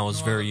left when I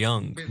was very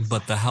young,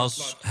 but the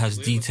house has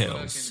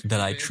details that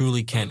I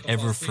truly can't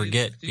ever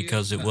forget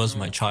because it was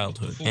my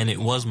childhood, and it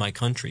was my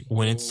country.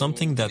 When it's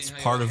something that's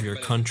part of your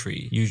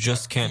country, you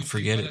just can't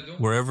forget it.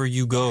 Wherever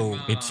you go,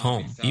 it's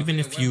home. Even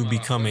if you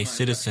become a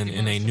citizen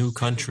in a new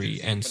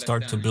country and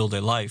start to build a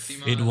life,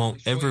 it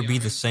won't ever be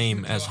the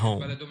same as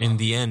home. In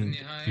the end,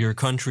 your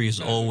country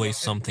is always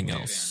something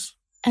else.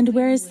 And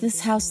where is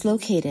this house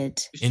located?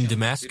 In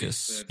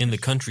Damascus, in the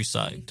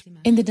countryside.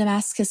 In the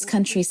Damascus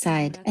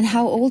countryside. And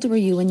how old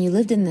were you when you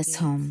lived in this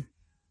home?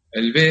 I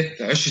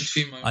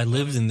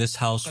lived in this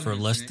house for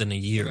less than a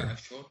year.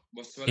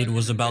 It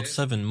was about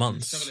 7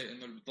 months.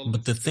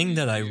 But the thing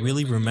that I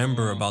really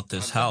remember about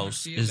this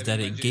house is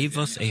that it gave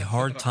us a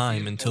hard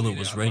time until it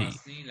was ready.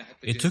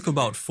 It took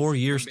about 4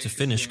 years to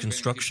finish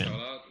construction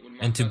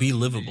and to be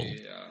livable.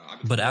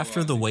 But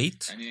after the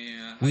wait,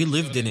 we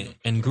lived in it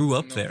and grew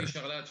up there.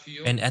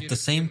 And at the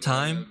same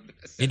time,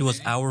 it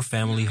was our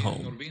family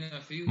home.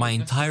 My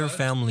entire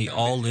family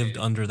all lived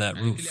under that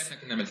roof.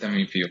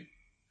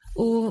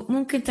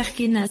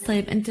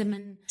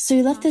 So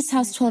you left this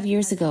house 12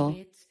 years ago.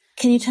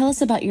 Can you tell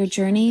us about your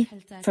journey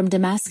from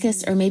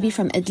Damascus, or maybe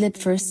from Idlib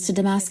first to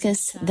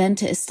Damascus, then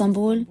to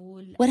Istanbul?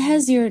 What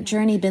has your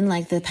journey been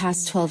like the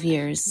past 12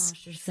 years?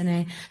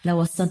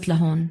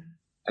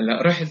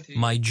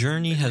 My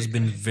journey has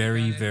been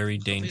very, very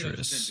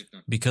dangerous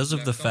because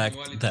of the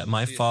fact that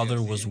my father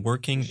was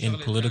working in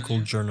political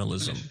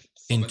journalism.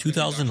 In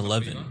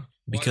 2011,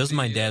 because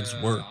my dad's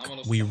work,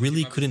 we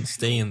really couldn't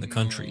stay in the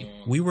country.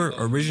 We were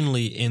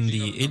originally in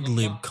the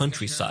Idlib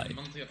countryside,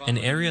 an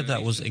area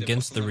that was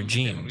against the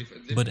regime,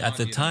 but at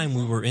the time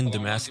we were in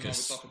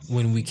Damascus.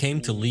 When we came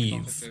to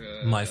leave,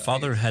 my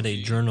father had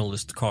a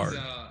journalist card,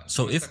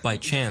 so if by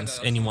chance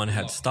anyone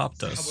had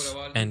stopped us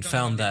and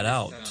found that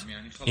out,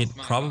 it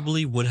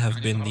probably would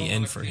have been the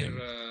end for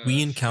him.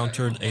 We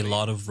encountered a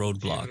lot of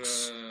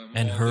roadblocks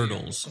and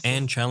hurdles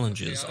and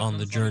challenges on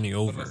the journey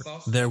over.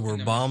 There were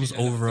bombs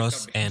over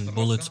us and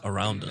bullets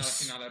around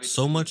us.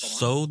 So much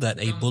so that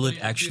a bullet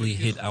actually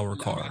hit our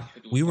car.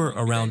 We were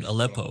around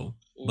Aleppo,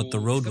 but the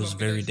road was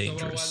very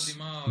dangerous.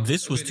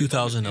 This was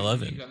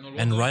 2011,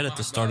 and right at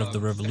the start of the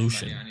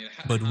revolution.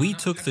 But we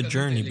took the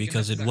journey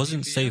because it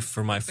wasn't safe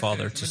for my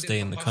father to stay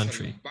in the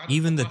country.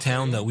 Even the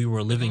town that we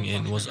were living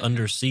in was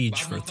under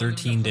siege for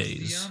 13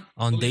 days.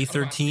 On day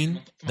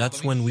 13,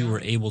 that's when we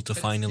were able to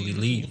finally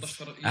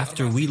leave.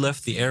 After we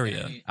left the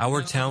area,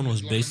 our town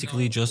was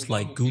basically just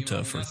like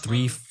Ghouta for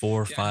 3,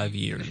 4, 5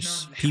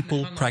 years.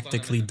 People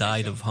practically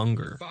died of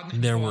hunger.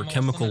 There were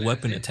chemical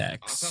weapon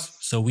attacks.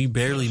 So we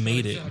barely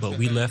made it, but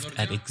we left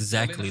at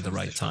exactly the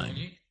right time.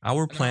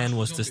 Our plan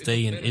was to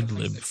stay in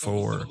Idlib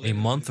for a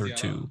month or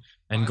two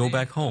and go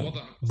back home,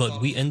 but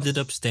we ended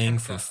up staying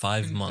for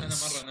 5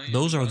 months.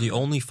 Those are the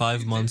only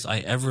 5 months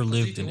I ever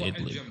lived in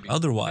Idlib.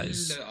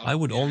 Otherwise, I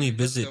would only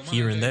visit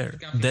here and there.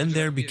 Then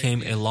there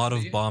became a lot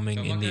of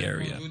bombing in the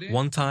area.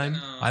 One time,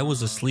 I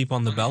was asleep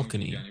on the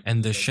balcony,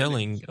 and the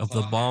shelling of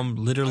the bomb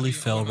literally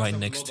fell right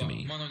next to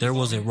me. There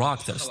was a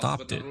rock that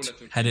stopped it.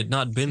 Had it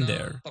not been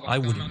there, I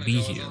wouldn't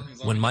be here.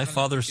 When my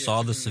father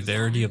saw the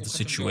severity of the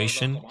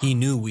situation, he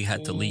knew we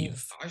had to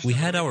leave. We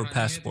had our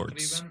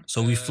passports,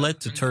 so we fled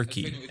to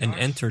Turkey and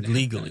entered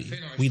legally.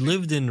 We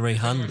lived in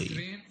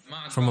Reyhanli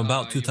from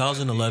about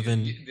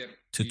 2011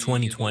 to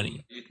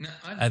 2020.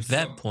 At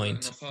that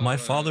point, my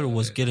father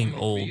was getting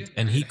old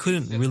and he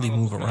couldn't really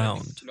move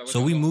around.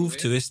 So we moved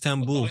to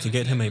Istanbul to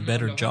get him a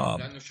better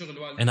job.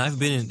 And I've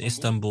been in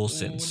Istanbul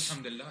since.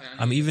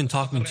 I'm even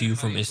talking to you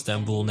from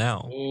Istanbul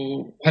now.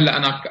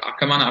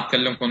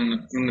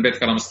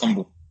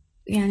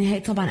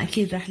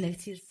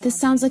 This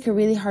sounds like a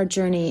really hard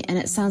journey, and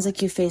it sounds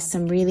like you faced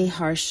some really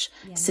harsh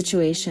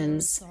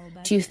situations.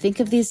 Do you think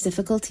of these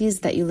difficulties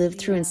that you lived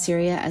through in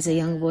Syria as a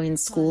young boy in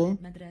school?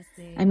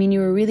 I mean, you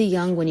were really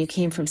young when you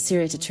came from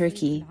Syria to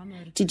Turkey.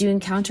 Do Did you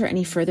encounter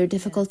any further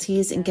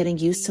difficulties in getting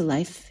used to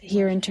life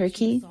here in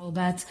Turkey?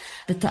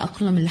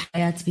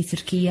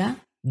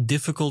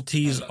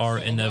 Difficulties are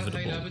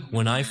inevitable.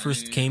 When I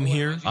first came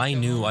here, I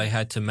knew I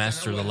had to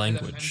master the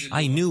language.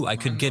 I knew I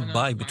could get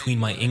by between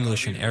my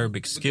English and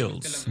Arabic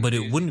skills, but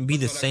it wouldn't be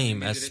the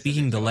same as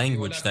speaking the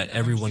language that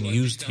everyone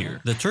used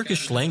here. The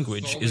Turkish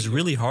language is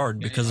really hard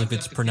because of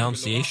its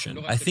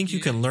pronunciation. I think you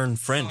can learn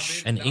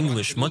French and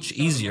English much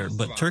easier,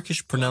 but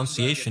Turkish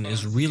pronunciation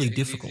is really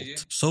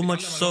difficult. So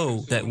much so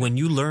that when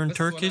you learn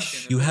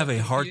Turkish, you have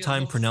a hard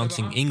time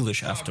pronouncing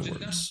English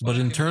afterwards. But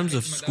in terms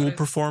of school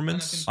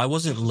performance, I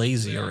wasn't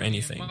lazy or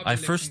anything. I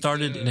first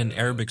started in an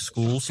Arabic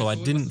school, so I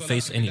didn't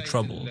face any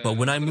trouble. But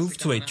when I moved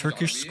to a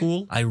Turkish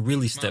school, I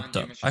really stepped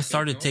up. I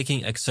started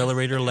taking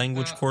accelerator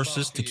language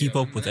courses to keep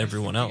up with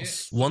everyone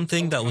else. One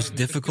thing that was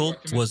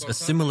difficult was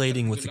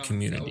assimilating with the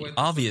community.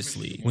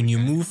 Obviously, when you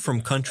move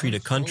from country to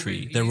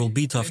country, there will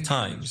be tough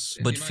times,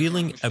 but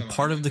feeling a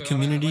part of the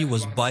community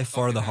was by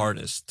far the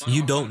hardest.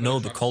 You don't know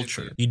the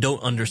culture. You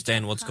don't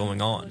understand what's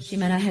going on.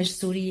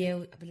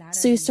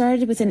 So you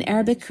started with an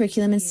Arabic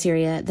curriculum in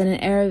Syria, then an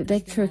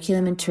Arabic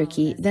curriculum in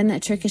Turkey, then a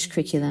Turkish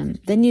curriculum.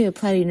 Then you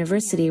apply to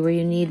university where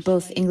you need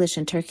both English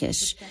and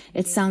Turkish.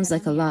 It sounds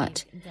like a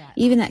lot.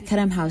 Even at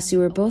Karam House, you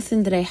were both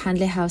in the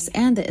Rayhanli House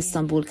and the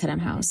Istanbul Karam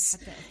House.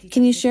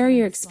 Can you share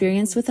your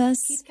experience with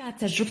us?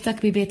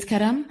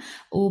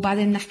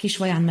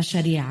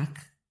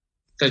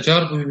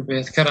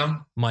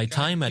 My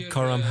time at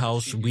Karam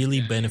House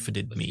really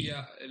benefited me.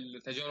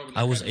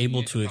 I was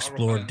able to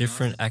explore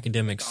different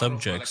academic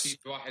subjects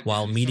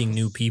while meeting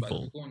new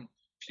people.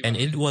 And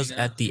it was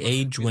at the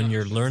age when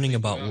you're learning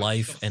about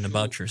life and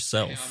about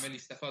yourself.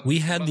 We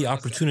had the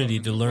opportunity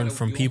to learn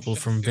from people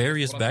from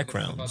various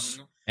backgrounds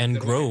and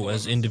grow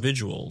as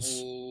individuals.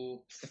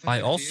 I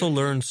also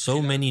learned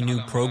so many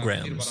new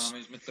programs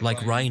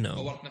like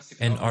Rhino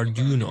and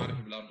Arduino.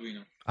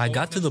 I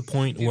got to the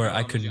point where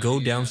I could go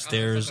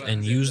downstairs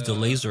and use the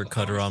laser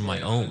cutter on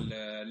my own.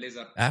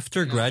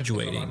 After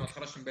graduating,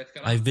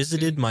 I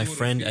visited my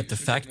friend at the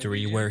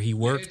factory where he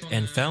worked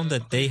and found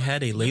that they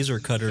had a laser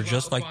cutter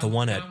just like the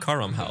one at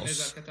Karam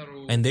House.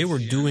 And they were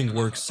doing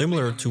work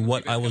similar to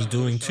what I was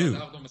doing too.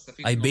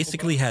 I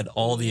basically had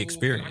all the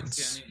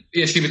experience.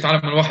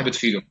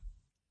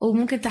 Can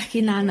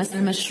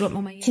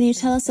you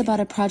tell us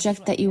about a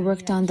project that you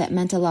worked on that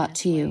meant a lot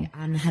to you?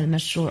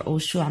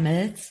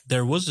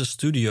 There was a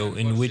studio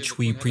in which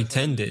we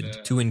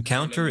pretended to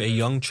encounter a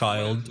young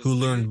child who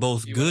learned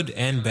both good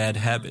and bad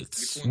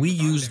habits. We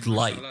used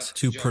light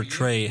to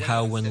portray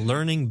how when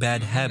learning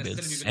bad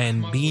habits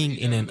and being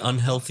in an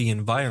unhealthy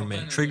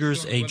environment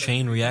triggers a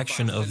chain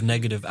reaction of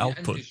negative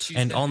output.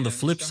 And on the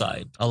flip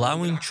side,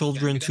 allowing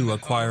children to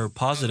acquire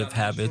positive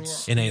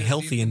habits in a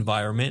healthy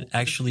environment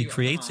actually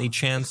creates a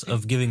chance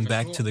of giving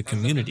back to the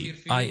community.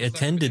 I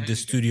attended the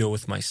studio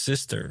with my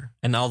sister,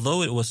 and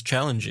although it was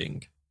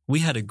challenging, we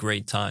had a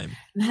great time.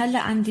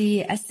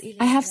 I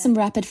have some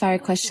rapid-fire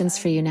questions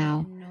for you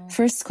now.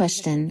 First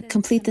question,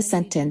 complete the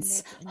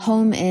sentence.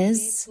 Home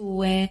is?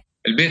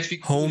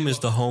 Home is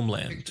the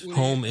homeland.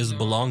 Home is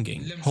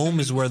belonging.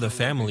 Home is where the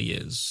family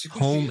is.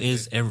 Home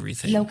is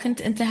everything.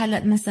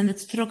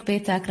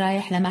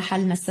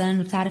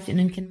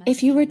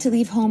 If you were to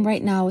leave home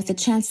right now with a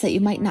chance that you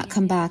might not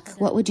come back,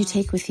 what would you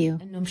take with you?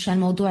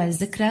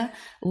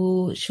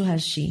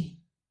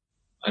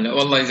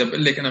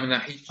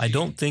 I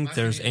don't think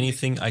there's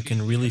anything I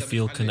can really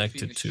feel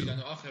connected to.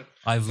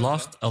 I've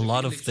lost a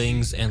lot of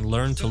things and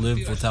learned to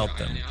live without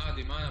them.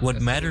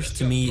 What matters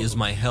to me is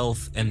my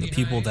health and the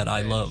people that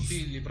I love.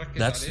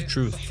 That's the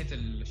truth.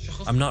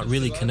 I'm not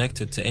really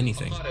connected to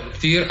anything.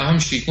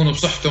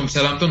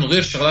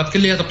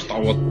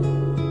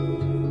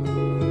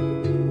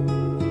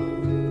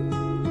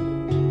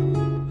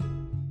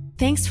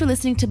 Thanks for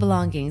listening to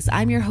Belongings.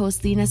 I'm your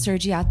host, Lina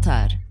Sergi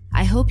Attar.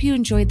 I hope you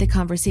enjoyed the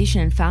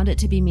conversation and found it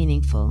to be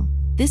meaningful.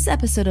 This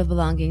episode of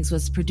Belongings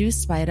was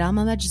produced by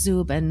Rama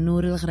Majzoub and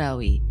Noor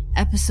Al-Ghrawi.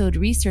 Episode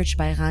research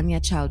by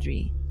Ghania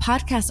Chowdhury.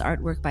 Podcast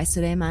artwork by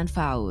Suleyman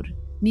Faour.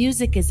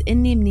 Music is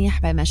Inni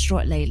Mnih by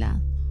Mashru' Layla.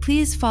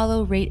 Please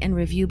follow, rate, and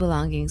review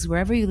Belongings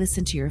wherever you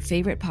listen to your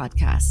favorite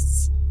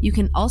podcasts. You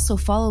can also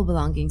follow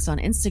Belongings on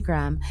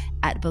Instagram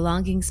at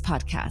Belongings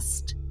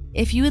Podcast.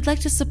 If you would like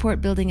to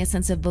support building a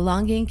sense of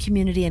belonging,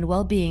 community, and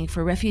well-being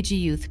for refugee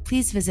youth,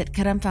 please visit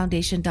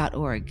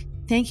karamfoundation.org.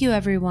 Thank you,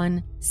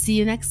 everyone. See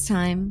you next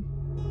time.